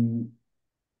 I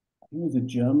think it was a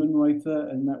German writer,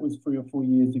 and that was 3 or 4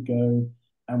 years ago.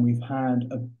 And we've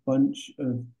had a bunch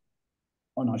of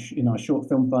in our short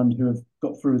film fund who have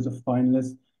got through as a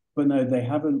finalist, but no, they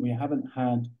haven't. We haven't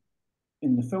had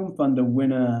in the film fund a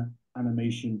winner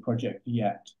animation project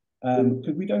yet.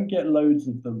 Because we don't get loads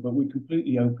of them, but we're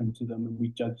completely open to them and we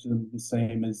judge them the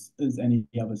same as any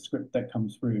other script that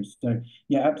comes through. So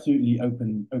yeah, absolutely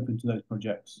open to those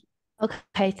projects.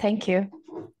 Okay, thank you.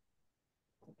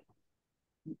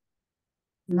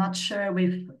 Not sure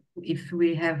if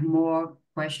we have more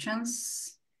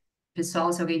questions.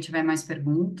 Pessoal, se alguém tiver mais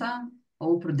pergunta,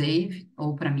 ou para o Dave,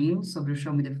 ou para mim, sobre o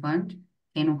Show Me the Fund.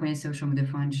 Quem não conheceu o Show Me the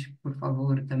Fund, por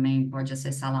favor, também pode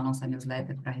acessar lá a nossa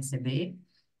newsletter para receber.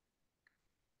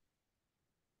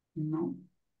 Não?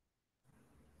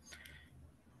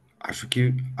 Acho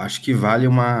que vale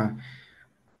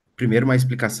primeiro uma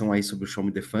explicação aí sobre o Show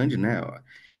Me the Fund, né?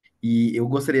 E eu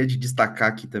gostaria de destacar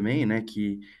aqui também, né,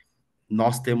 que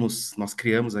nós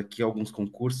criamos aqui alguns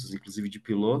concursos, inclusive de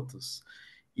pilotos,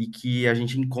 e que a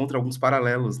gente encontra alguns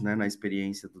paralelos, né, na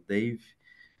experiência do Dave,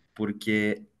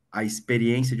 porque a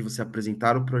experiência de você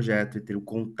apresentar o projeto e ter o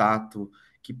contato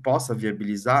que possa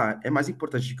viabilizar é mais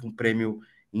importante que um prêmio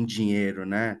em dinheiro,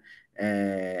 né?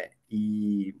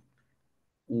 E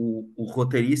o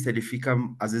roteirista, ele fica,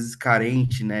 às vezes,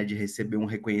 carente, né, de receber um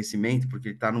reconhecimento, porque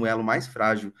ele está no elo mais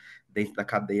frágil dentro da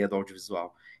cadeia do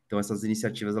audiovisual. Então, essas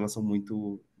iniciativas, elas são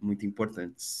muito, muito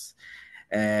importantes.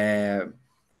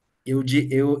 E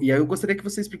aí eu gostaria que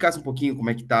você explicasse um pouquinho como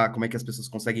é que as pessoas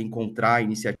conseguem encontrar a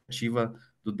iniciativa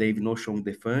do Dave no Show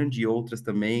the Fund e outras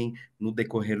também no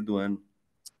decorrer do ano.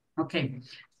 Okay.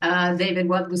 David,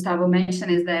 what Gustavo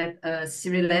mentioned is that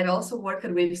Cyril also worked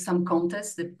with some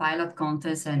contests, the pilot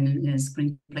contest and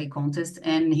screenplay contest,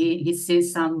 and he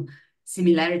sees some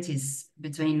similarities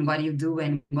between what you do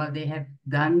and what they have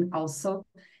done also.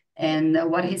 And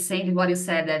what he's saying is what you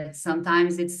said, that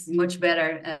sometimes it's much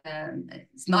better.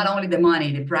 It's not only the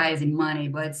money, the prize in money,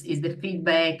 but it's the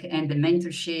feedback and the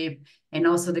mentorship and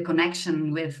also the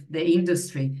connection with the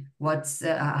industry, what's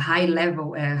a high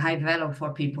value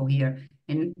for people here.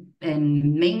 And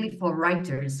mainly for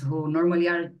writers who normally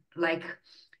are like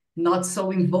not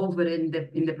so involved in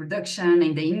the production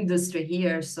and the industry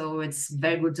here. So it's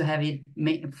very good to have it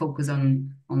focus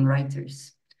on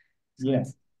writers. So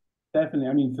yes. Definitely.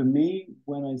 I mean, for me,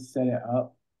 when I set it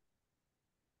up,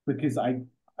 because I'm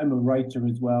a writer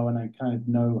as well, and I kind of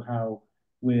know how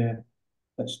we're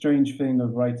that strange thing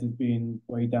of writers being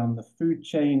way down the food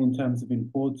chain in terms of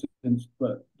importance,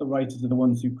 but the writers are the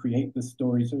ones who create the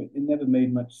story. So it never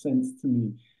made much sense to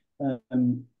me.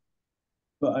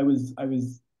 But I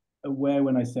was aware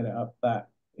when I set it up that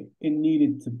it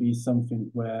needed to be something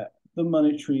where the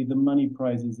money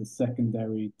prizes are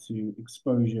secondary to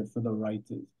exposure for the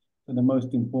writers. So the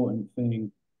most important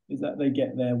thing is that they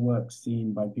get their work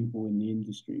seen by people in the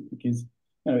industry, because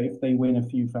if they win a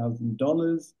few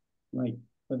 $1,000s,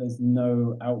 but there's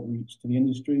no outreach to the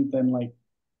industry, then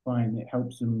fine, it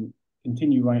helps them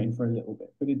continue writing for a little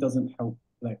bit, but it doesn't help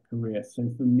their career.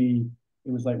 So for me,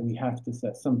 it was we have to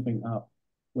set something up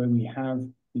where we have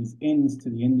these ins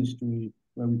to the industry,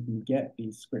 where we can get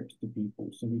these scripts to people,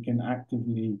 so we can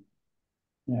actively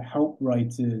help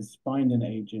writers find an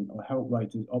agent or help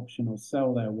writers option or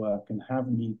sell their work and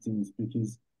have meetings,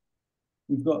 because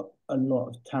we've got a lot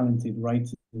of talented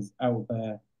writers out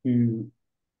there who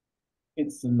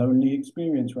it's a lonely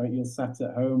experience, right? You're sat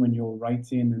at home and you're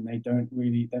writing and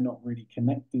they're not really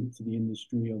connected to the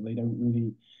industry, or they don't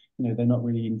really, they're not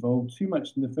really involved too much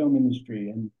in the film industry,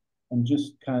 and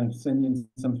just kind of sending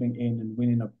something in and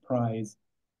winning a prize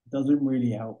doesn't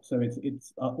really help. So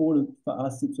it's all for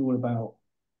us, it's all about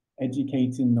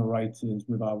educating the writers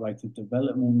with our writer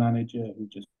development manager, who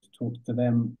just talks to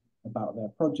them about their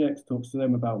projects, talks to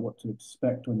them about what to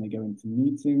expect when they go into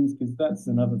meetings, because that's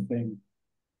another thing.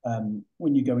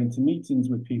 When you go into meetings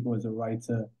with people as a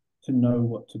writer, to know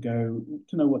what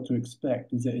to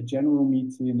expect. Is it a general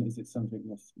meeting? Is it something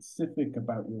more specific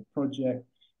about your project?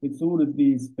 It's all of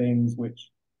these things which,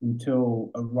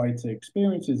 until a writer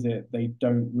experiences it, they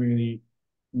don't really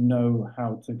know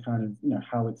how to kind of,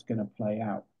 how it's going to play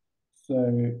out.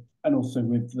 So, and also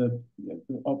with the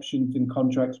options and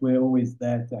contracts, we're always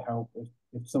there to help.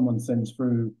 If someone sends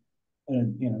through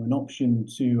an option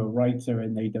to a writer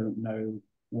and they don't know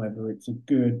whether it's a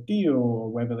good deal or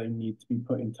whether they need to be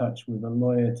put in touch with a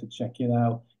lawyer to check it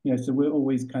out. So we're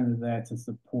always kind of there to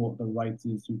support the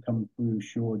writers who come through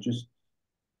Shore, just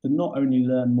to not only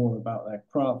learn more about their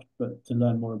craft, but to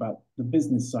learn more about the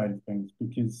business side of things,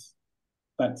 because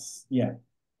that's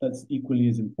equally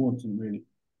as important, really.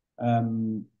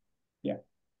 Yeah.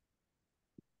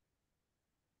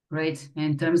 Great.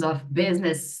 In terms of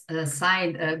business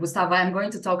side, Gustavo, I'm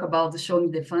going to talk about the Show Me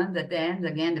the Fund at the end,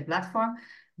 again, the platform.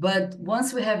 But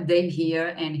once we have Dave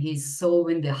here and he's so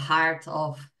in the heart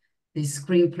of the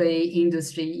screenplay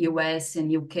industry, US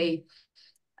and UK,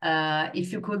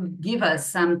 if you could give us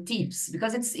some tips,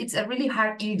 because it's a really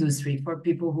hard industry for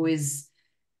people who is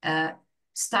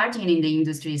starting in the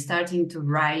industry, starting to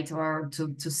write or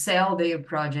to sell their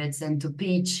projects and to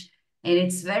pitch. And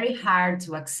it's very hard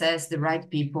to access the right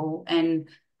people. And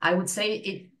I would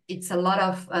say it's a lot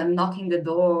of knocking the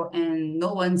door and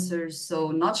no answers.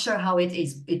 So not sure how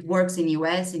it works in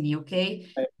US, in UK.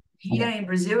 Here in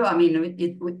Brazil, I mean,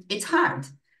 it's hard.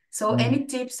 So any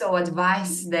tips or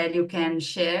advice that you can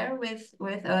share with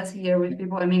us here, with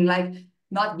people? I mean, like,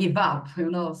 not give up,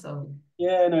 so.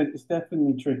 Yeah, no, it's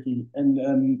definitely tricky. And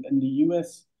the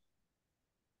US,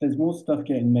 there's more stuff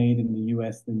getting made in the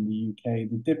US than the UK.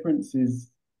 The difference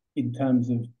is, in terms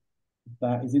of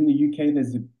that, is in the UK,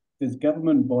 there's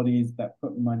government bodies that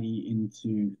put money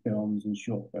into films and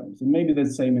short films. And maybe there's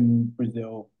the same in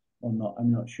Brazil or not,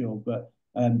 I'm not sure. But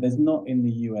there's not in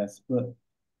the US. But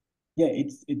yeah,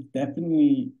 it's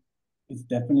definitely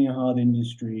a hard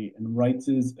industry, and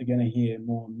writers are going to hear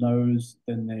more no's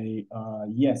than they are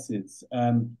yeses,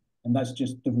 and that's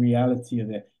just the reality of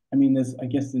it. I mean, I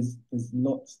guess there's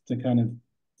lots to kind of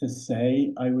to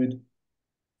say. I would,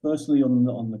 firstly, on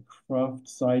the craft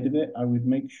side of it, I would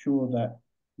make sure that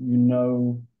you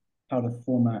know how to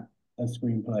format a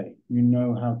screenplay. You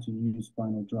know how to use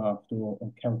Final Draft or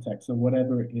Celtex or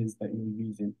whatever it is that you're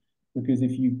using, because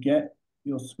if you get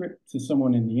your script to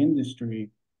someone in the industry,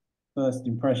 first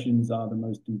impressions are the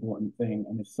most important thing.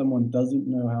 And if someone doesn't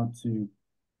know how to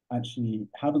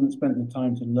haven't spent the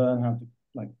time to learn how to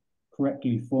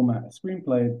correctly format a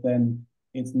screenplay, then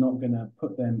it's not going to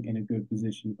put them in a good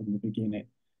position from the beginning.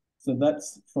 So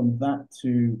that's from that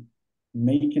to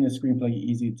making a screenplay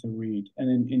easy to read.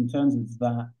 And in terms of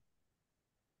that,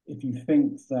 if you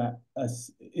think that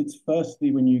it's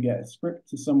firstly, when you get a script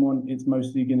to someone, it's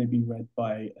mostly going to be read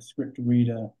by a script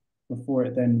reader before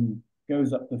it then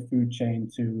goes up the food chain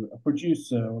to a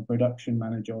producer or a production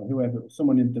manager or whoever,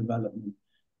 someone in development.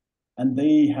 And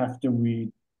they have to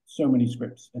read so many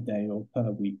scripts a day or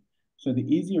per week. So the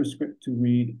easier a script to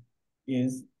read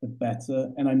is, the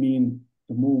better. And I mean,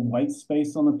 the more white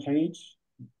space on a page,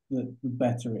 the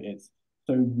better it is.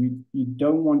 So you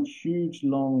don't want huge,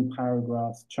 long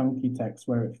paragraphs, chunky text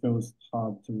where it feels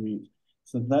hard to read.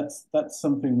 So that's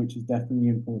something which is definitely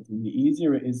important. The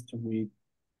easier it is to read,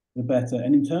 the better.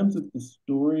 And in terms of the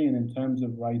story and in terms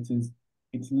of writers,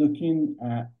 it's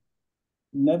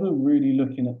never really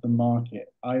looking at the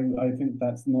market. I think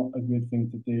that's not a good thing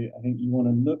to do. I think you want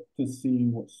to look to see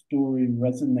what story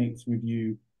resonates with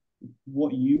you,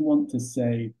 what you want to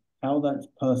say, how that's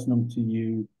personal to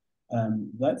you.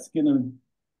 That's going to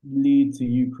lead to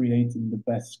you creating the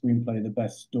best screenplay, the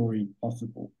best story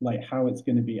possible, like how it's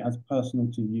going to be as personal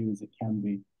to you as it can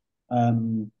be.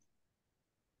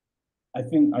 I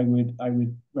think I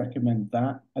would recommend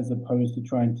that, as opposed to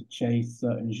trying to chase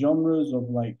certain genres of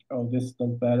oh, this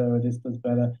does better or this does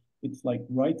better. It's like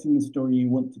writing the story you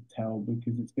want to tell,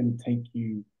 because it's going to take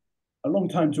you a long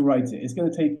time to write it. It's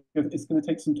going to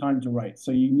take some time to write.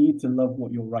 So you need to love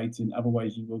what you're writing.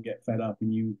 Otherwise you will get fed up,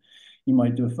 and you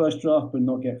might do a first draft but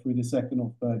not get through the second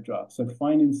or third draft. So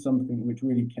finding something which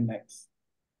really connects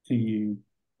to you.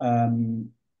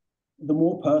 The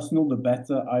more personal, the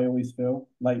better, I always feel.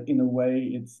 Like, in a way,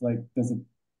 it's like there's a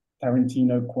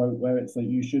Tarantino quote where it's like,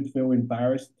 you should feel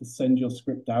embarrassed to send your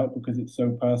script out because it's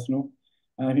so personal.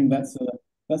 And I think that's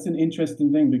an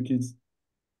interesting thing, because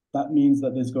that means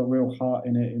that there's got real heart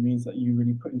in it. It means that you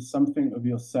really putting something of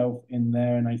yourself in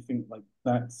there. And I think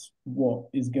that's what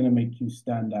is going to make you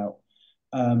stand out.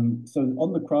 So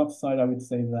on the craft side, I would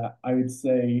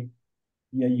say,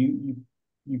 yeah,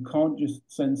 you can't just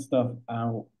send stuff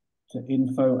out to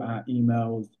info at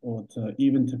emails or to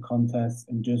even to contests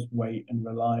and just wait and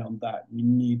rely on that. You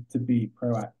need to be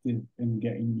proactive in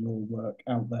getting your work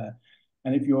out there.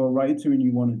 And if you're a writer and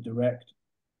you want to direct,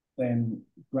 then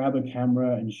grab a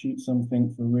camera and shoot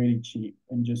something for really cheap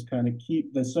and just kind of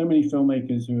keep. There's so many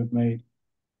filmmakers who have made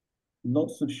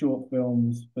lots of short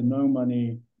films for no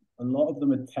money. A lot of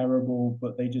them are terrible,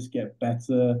 but they just get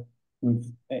better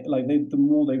with the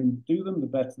more they do them, the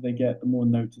better they get, the more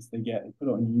notice they get. They put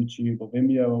it on YouTube or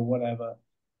Vimeo or whatever,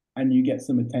 and you get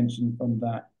some attention from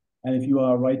that. And if you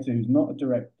are a writer who's not a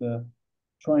director,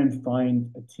 try and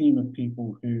find a team of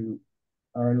people who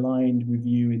are aligned with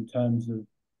you in terms of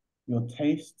your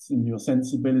tastes and your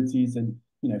sensibilities, and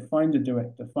find a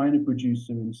director, find a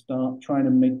producer, and start trying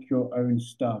to make your own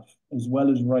stuff as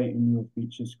well as writing your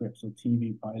feature scripts or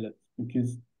TV pilots.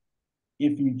 Because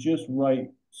if you just write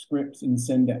scripts and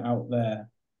send it out there,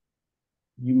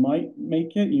 you might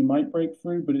make it, you might break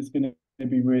through, but it's going to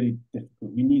be really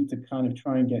difficult. You need to kind of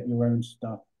try and get your own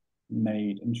stuff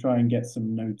made and try and get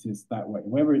some notice that way,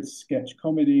 whether it's sketch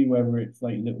comedy, whether it's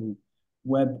like little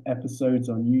web episodes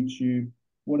on YouTube,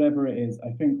 whatever it is.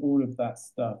 I think all of that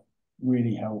stuff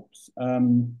really helps.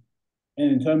 And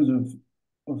in terms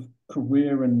of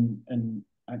career and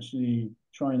actually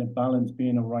trying to balance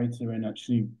being a writer and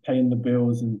actually paying the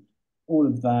bills and all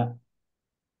of that,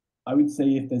 I would say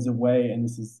if there's a way, and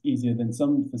this is easier than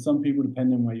for some people,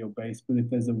 depending on where you're based, but if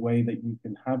there's a way that you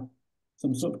can have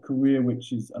some sort of career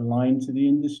which is aligned to the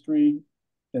industry,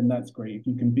 then that's great. If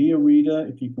you can be a reader,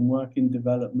 if you can work in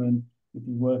development, if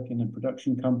you work in a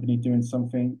production company doing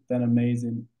something, then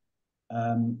amazing.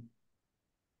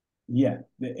 Yeah,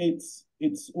 it's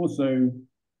also,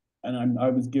 and I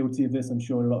was guilty of this, I'm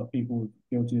sure a lot of people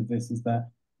are guilty of this, is that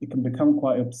it can become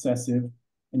quite obsessive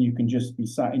and you can just be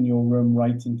sat in your room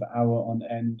writing for hour on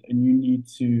end, and you need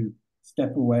to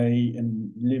step away and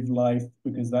live life,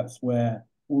 because that's where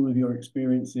all of your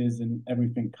experiences and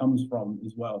everything comes from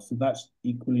as well. So that's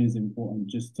equally as important,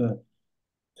 just to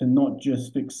not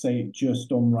just fixate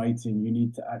just on writing. You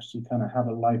need to actually kind of have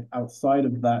a life outside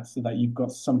of that so that you've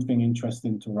got something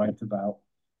interesting to write about.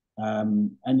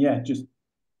 And yeah, just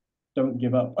don't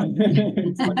give up. And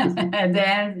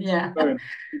then, yeah.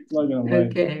 It's plugging away.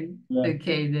 Okay. Yeah.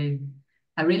 Okay, Dave.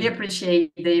 I really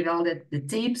appreciate, Dave, all the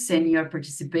tips and your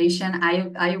participation.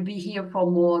 I will be here for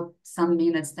more, some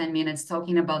minutes, 10 minutes,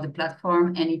 talking about the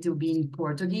platform, and it will be in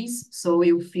Portuguese. So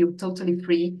you feel totally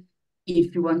free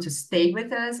if you want to stay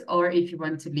with us or if you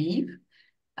want to leave.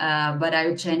 But I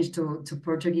will change to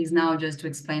Portuguese now just to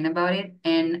explain about it.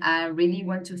 And I really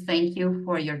want to thank you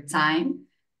for your time,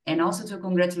 and also to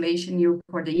congratulate you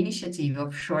for the initiative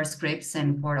of short scripts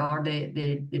and for all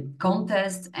the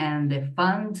contest and the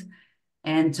fund,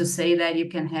 and to say that you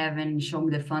can have and show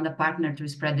me the fund a partner to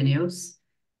spread the news.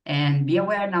 And be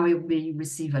aware now you will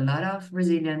receive a lot of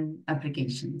Brazilian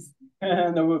applications.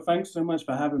 No, well, thanks so much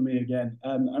for having me again.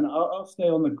 And I'll stay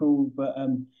on the call, but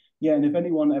yeah, and if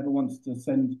anyone ever wants to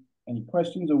send any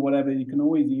questions or whatever, you can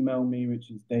always email me, which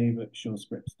is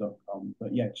dave@surescripts.com.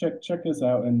 But yeah, check us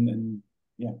out, and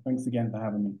yeah, thanks again for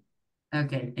having me.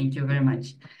 Ok, thank you very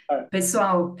much. Alright.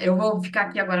 Pessoal, eu vou ficar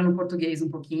aqui agora no português um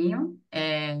pouquinho.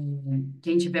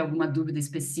 Quem tiver alguma dúvida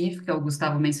específica, o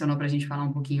Gustavo mencionou para a gente falar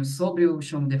um pouquinho sobre o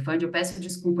Show Me the Fund. Eu peço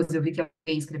desculpas, eu vi que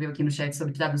alguém escreveu aqui no chat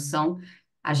sobre tradução.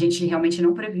 A gente realmente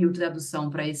não previu tradução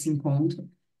para esse encontro.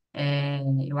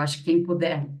 Eu acho que quem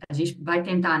puder, a gente vai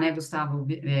tentar, né, Gustavo,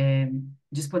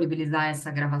 disponibilizar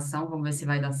essa gravação, vamos ver se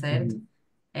vai dar certo.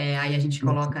 Aí a gente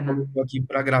coloca na... Colocou aqui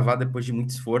para gravar depois de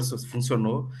muito esforço,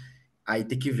 funcionou. Aí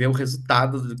tem que ver o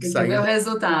resultado do que Tem que ver saiu. o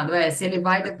resultado, se ele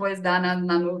vai depois dar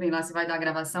na nuvem lá, se vai dar a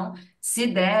gravação. Se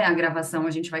der a gravação,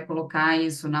 a gente vai colocar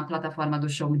isso na plataforma do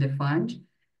Show Me the Fund.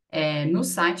 No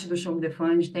site do Show Me the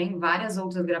Fund tem várias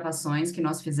outras gravações que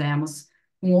nós fizemos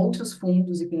com outros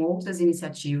fundos e com outras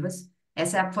iniciativas.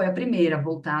 Essa foi a primeira,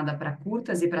 voltada para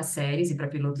curtas e para séries e para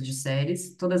pilotos de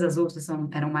séries. Todas as outras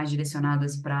eram mais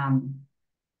direcionadas para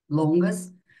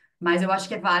longas, mas eu acho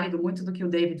que é válido muito do que o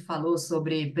David falou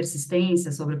sobre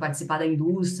persistência, sobre participar da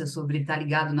indústria, sobre estar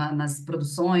ligado nas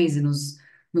produções e nos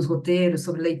roteiros,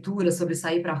 sobre leitura, sobre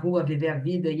sair para a rua, viver a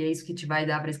vida, e é isso que te vai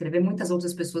dar para escrever. Muitas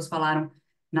outras pessoas falaram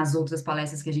nas outras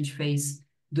palestras que a gente fez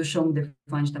do Show Me the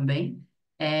Fund também.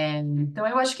 Então,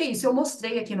 eu acho que é isso. Eu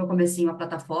mostrei aqui no comecinho a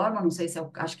plataforma, não sei se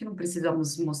acho que não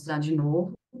precisamos mostrar de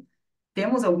novo.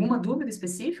 Temos alguma dúvida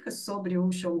específica sobre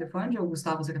o Show Me the Fund? Ou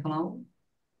Gustavo, você quer falar algo?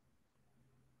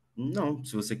 Não,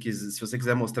 se você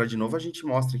quiser mostrar de novo, a gente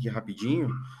mostra aqui rapidinho,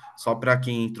 só para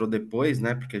quem entrou depois,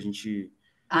 né? Porque a gente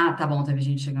Ah, tá bom, teve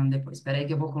gente chegando depois. Espera aí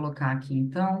que eu vou colocar aqui,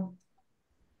 então.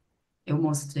 Eu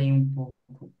mostrei um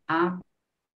pouco a...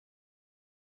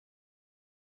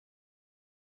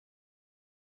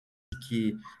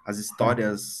 Que as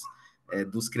histórias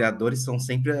dos criadores são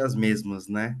sempre as mesmas,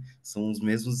 né? São os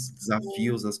mesmos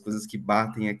desafios, as coisas que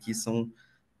batem aqui são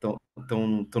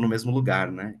estão no mesmo lugar,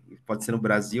 né? Pode ser no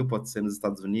Brasil, pode ser nos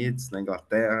Estados Unidos, na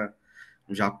Inglaterra,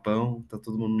 no Japão, tá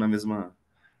todo mundo no mesmo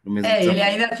Ele desafio.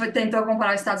 ainda tentou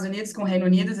comparar os Estados Unidos com o Reino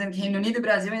Unido, dizendo que Reino Unido e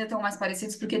Brasil ainda estão mais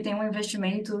parecidos porque tem um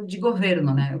investimento de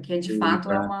governo, né? O que de fato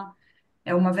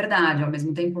é uma verdade. Ao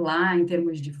mesmo tempo, lá, em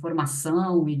termos de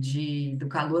formação e do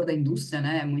calor da indústria,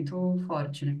 né? É muito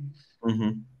forte, né?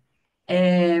 Uhum.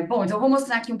 Bom, então eu vou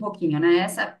mostrar aqui um pouquinho, né?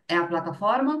 Essa é a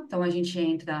plataforma, então a gente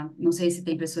entra, não sei se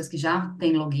tem pessoas que já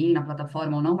têm login na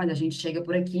plataforma ou não, mas a gente chega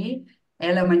por aqui.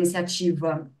 Ela é uma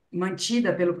iniciativa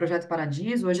mantida pelo Projeto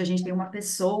Paradiso. Hoje a gente tem uma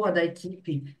pessoa da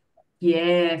equipe que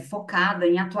é focada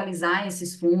em atualizar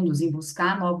esses fundos, em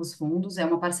buscar novos fundos. É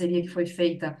uma parceria que foi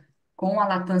feita com a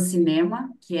Latam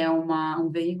Cinema, que é um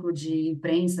veículo de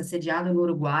imprensa sediado no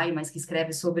Uruguai, mas que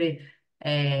escreve sobre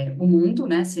o mundo,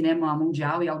 né? Cinema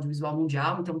mundial e audiovisual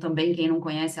mundial. Então, também, quem não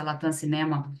conhece a Latam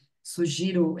Cinema,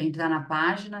 sugiro entrar na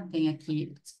página. Tem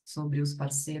aqui sobre os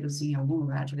parceiros em algum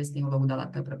lugar. Deixa eu ver se tem o logo da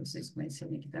Latam para vocês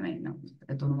conhecerem aqui também. Não,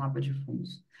 eu estou no mapa de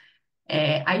fundos.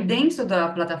 Aí dentro da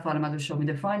plataforma do Show Me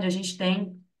the Fund, a gente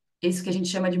tem isso que a gente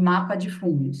chama de mapa de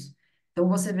fundos. Então,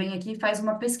 você vem aqui e faz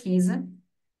uma pesquisa.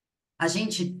 A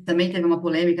gente também teve uma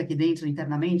polêmica aqui dentro,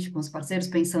 internamente, com os parceiros,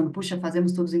 pensando, puxa,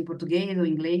 fazemos todos em português ou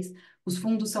inglês. Os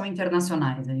fundos são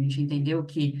internacionais. A gente entendeu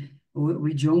que o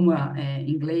idioma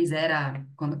inglês era,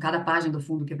 quando cada página do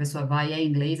fundo que a pessoa vai é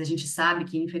inglês, a gente sabe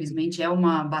que, infelizmente, é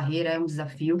uma barreira, é um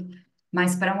desafio,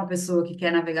 mas para uma pessoa que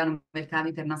quer navegar no mercado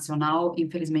internacional,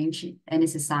 infelizmente, é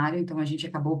necessário. Então, a gente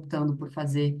acabou optando por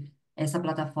fazer essa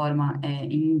plataforma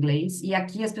em inglês. E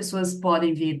aqui as pessoas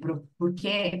podem vir,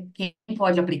 porque quem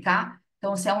pode aplicar.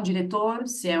 Então, se é um diretor,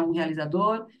 se é um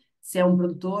realizador, se é um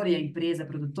produtor e a empresa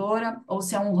produtora, ou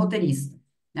se é um roteirista,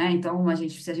 né? Então,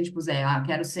 se a gente puser,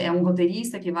 quero ser, é um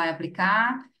roteirista que vai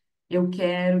aplicar, eu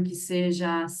quero que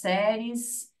seja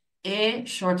séries e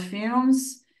short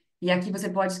films, e aqui você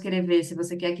pode escrever se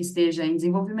você quer que esteja em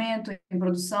desenvolvimento, em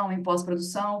produção, em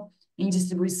pós-produção, em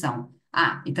distribuição.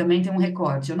 E também tem um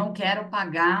recorte. Eu não quero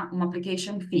pagar uma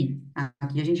application fee.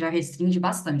 Aqui a gente já restringe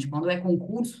bastante. Quando é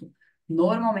concurso,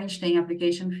 normalmente tem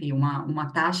application fee,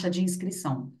 uma taxa de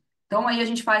inscrição. Então, aí a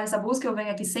gente faz essa busca. Eu venho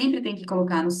aqui, sempre tem que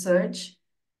colocar no search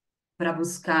para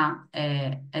buscar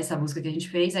essa busca que a gente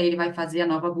fez. Aí ele vai fazer a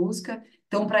nova busca.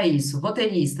 Então, para isso,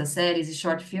 roteirista, séries e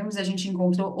short films, a gente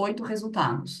encontrou 8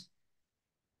 resultados.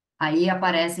 Aí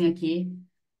aparecem aqui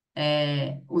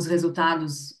os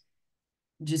resultados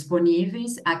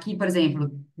disponíveis. Aqui, por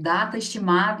exemplo, data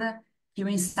estimada que o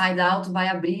Inside Out vai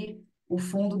abrir o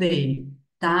fundo dele,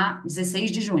 tá?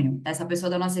 16 de junho. Essa pessoa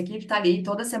da nossa equipe está ali,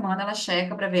 toda semana ela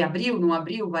checa para ver, abriu, não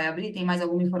abriu, vai abrir, tem mais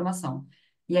alguma informação.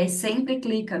 E aí sempre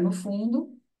clica no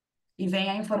fundo e vem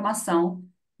a informação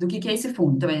do que é esse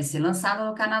fundo. Então, esse lançado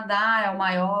no Canadá, é o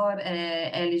maior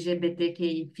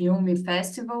LGBTQI Film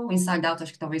Festival, o Inside Out,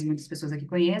 acho que talvez muitas pessoas aqui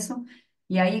conheçam.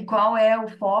 E aí, qual é o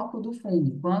foco do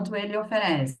fundo? Quanto ele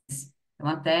oferece?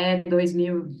 Então, até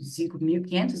 2.000, US$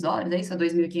 5.500, é isso? A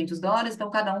US$ 2.500.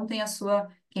 Então, cada um tem a sua,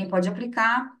 quem pode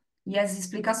aplicar e as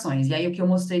explicações. E aí, o que eu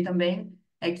mostrei também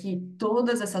é que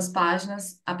todas essas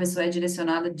páginas, a pessoa é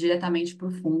direcionada diretamente para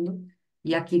o fundo,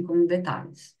 e aqui com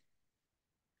detalhes.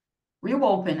 Will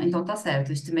open, então tá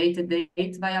certo. Estimated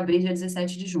date vai abrir dia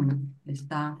 17 de junho.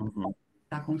 Está Uhum.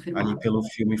 Ali confirmado. pelo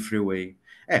filme Freeway.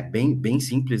 Bem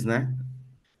simples, né?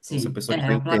 Então, se a pessoa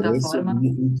tiver A interesse, é plataforma,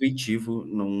 intuitivo,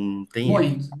 não tem erro.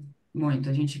 muito, muito.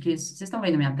 A gente quis. Vocês estão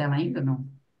vendo minha tela ainda? Não?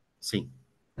 Sim.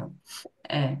 Então,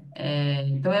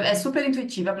 então é super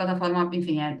intuitiva a plataforma,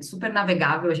 enfim, é super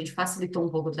navegável, a gente facilitou um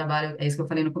pouco o trabalho, é isso que eu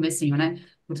falei no comecinho, né?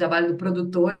 O trabalho do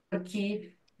produtor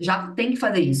que já tem que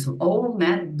fazer isso, ou,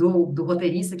 né, do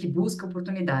roteirista que busca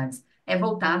oportunidades. É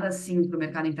voltada, sim, para o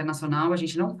mercado internacional, a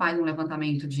gente não faz um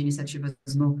levantamento de iniciativas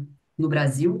no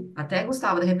Brasil. Até,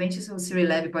 Gustavo, de repente, se o Siri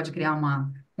Lab pode criar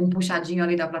um puxadinho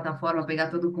ali da plataforma,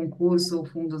 pegar todo o concurso,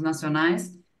 fundos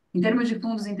nacionais. Em termos de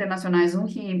fundos internacionais, um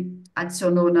que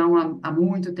adicionou não há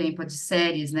muito tempo, a de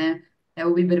séries, né? É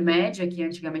o Ibermédia, que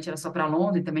antigamente era só para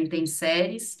Londres, também tem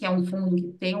séries, que é um fundo que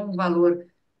tem um valor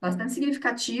bastante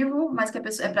significativo, mas que a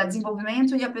pessoa, é para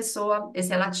desenvolvimento e a pessoa,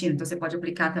 esse é latino, então você pode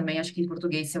aplicar também, acho que em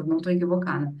português, se eu não estou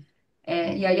equivocada.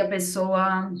 E aí a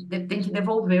pessoa tem que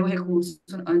devolver o recurso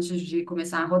antes de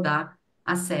começar a rodar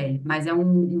a série, mas é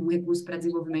um recurso para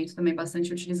desenvolvimento também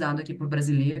bastante utilizado aqui por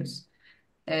brasileiros.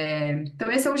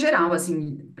 Então, esse é o geral,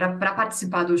 assim, para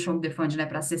participar do Show Me the Fund, né,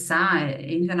 para acessar,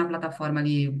 entra na plataforma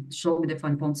ali,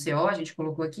 showmethefund.co, a gente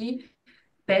colocou aqui,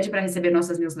 pede para receber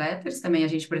nossas newsletters, também a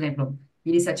gente, por exemplo,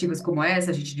 iniciativas como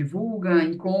essa, a gente divulga,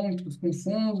 encontros com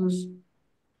fundos,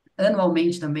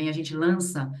 anualmente também a gente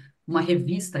lança uma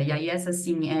revista, e aí essa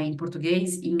sim é em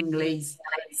português e em inglês,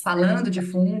 falando de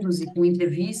fundos e com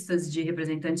entrevistas de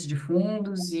representantes de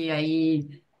fundos, e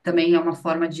aí também é uma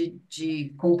forma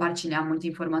de compartilhar muita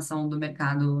informação do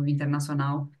mercado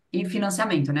internacional e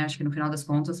financiamento, né? Acho que no final das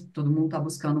contas todo mundo está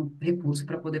buscando recurso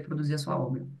para poder produzir a sua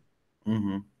obra.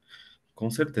 Uhum. Com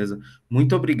certeza.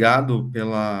 Muito obrigado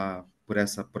por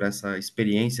essa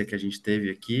experiência que a gente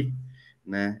teve aqui,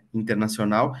 né,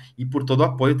 internacional, e por todo o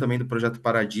apoio também do Projeto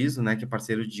Paradiso, né, que é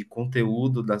parceiro de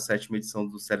conteúdo da 7ª edição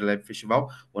do Série Lab Festival.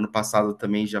 O ano passado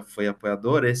também já foi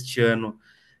apoiador. Este ano,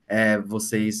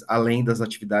 vocês, além das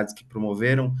atividades que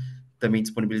promoveram, também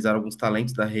disponibilizaram alguns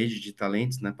talentos da rede de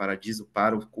talentos, né, Paradiso,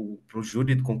 para o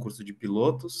júri do concurso de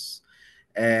pilotos,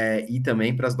 e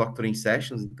também para as Doctoring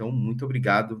Sessions. Então, muito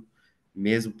obrigado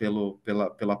mesmo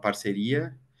pela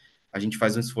parceria. A gente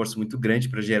faz um esforço muito grande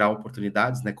para gerar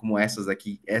oportunidades, né, como essa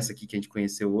aqui que a gente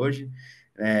conheceu hoje,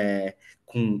 é,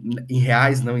 em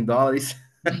reais, não em dólares,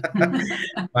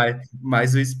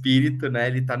 mas o espírito, né,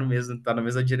 ele está tá na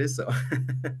mesma direção.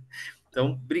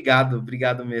 Então, obrigado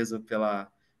mesmo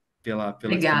pela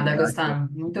Obrigada, disponibilidade. Gustavo.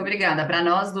 Muito obrigada. Para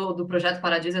nós do Projeto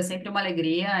Paradiso é sempre uma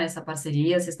alegria essa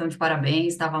parceria. Vocês estão de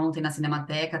parabéns. Estava ontem na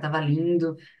Cinemateca, estava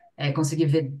lindo. Consegui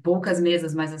ver poucas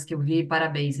mesas, mas as que eu vi,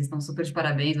 parabéns. Vocês estão super de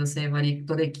parabéns. Você, Valle,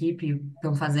 toda a equipe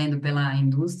estão fazendo pela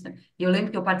indústria. E eu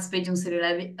lembro que eu participei de um Serie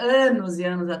Lab anos e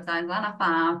anos atrás, lá na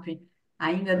FAAP.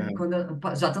 Ainda É, quando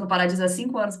já estou no Paradiso há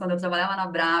 5 anos, quando eu trabalhava na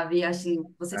Brave, e assim,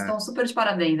 vocês é, estão super de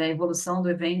parabéns, a evolução do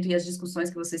evento e as discussões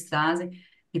que vocês trazem.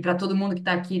 E para todo mundo que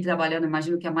está aqui trabalhando,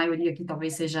 imagino que a maioria aqui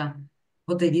talvez seja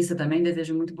roteirista também,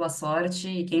 desejo muito boa sorte.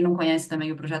 E quem não conhece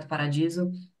também o Projeto Paradiso,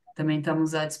 também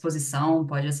estamos à disposição,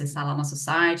 pode acessar lá nosso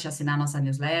site, assinar nossa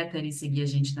newsletter e seguir a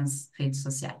gente nas redes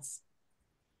sociais.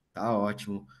 tá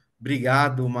ótimo.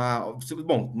 Obrigado. Uma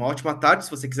ótima tarde. Se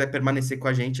você quiser permanecer com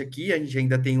a gente aqui, a gente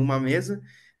ainda tem uma mesa,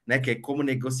 né, que é como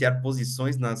negociar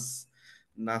posições nas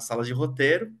salas de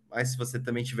roteiro. Mas se você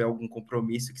também tiver algum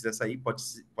compromisso e quiser sair, pode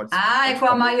Ah, é com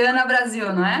ficar a à vontade. Maiana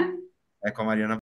Brasil, não é? É com a Mariana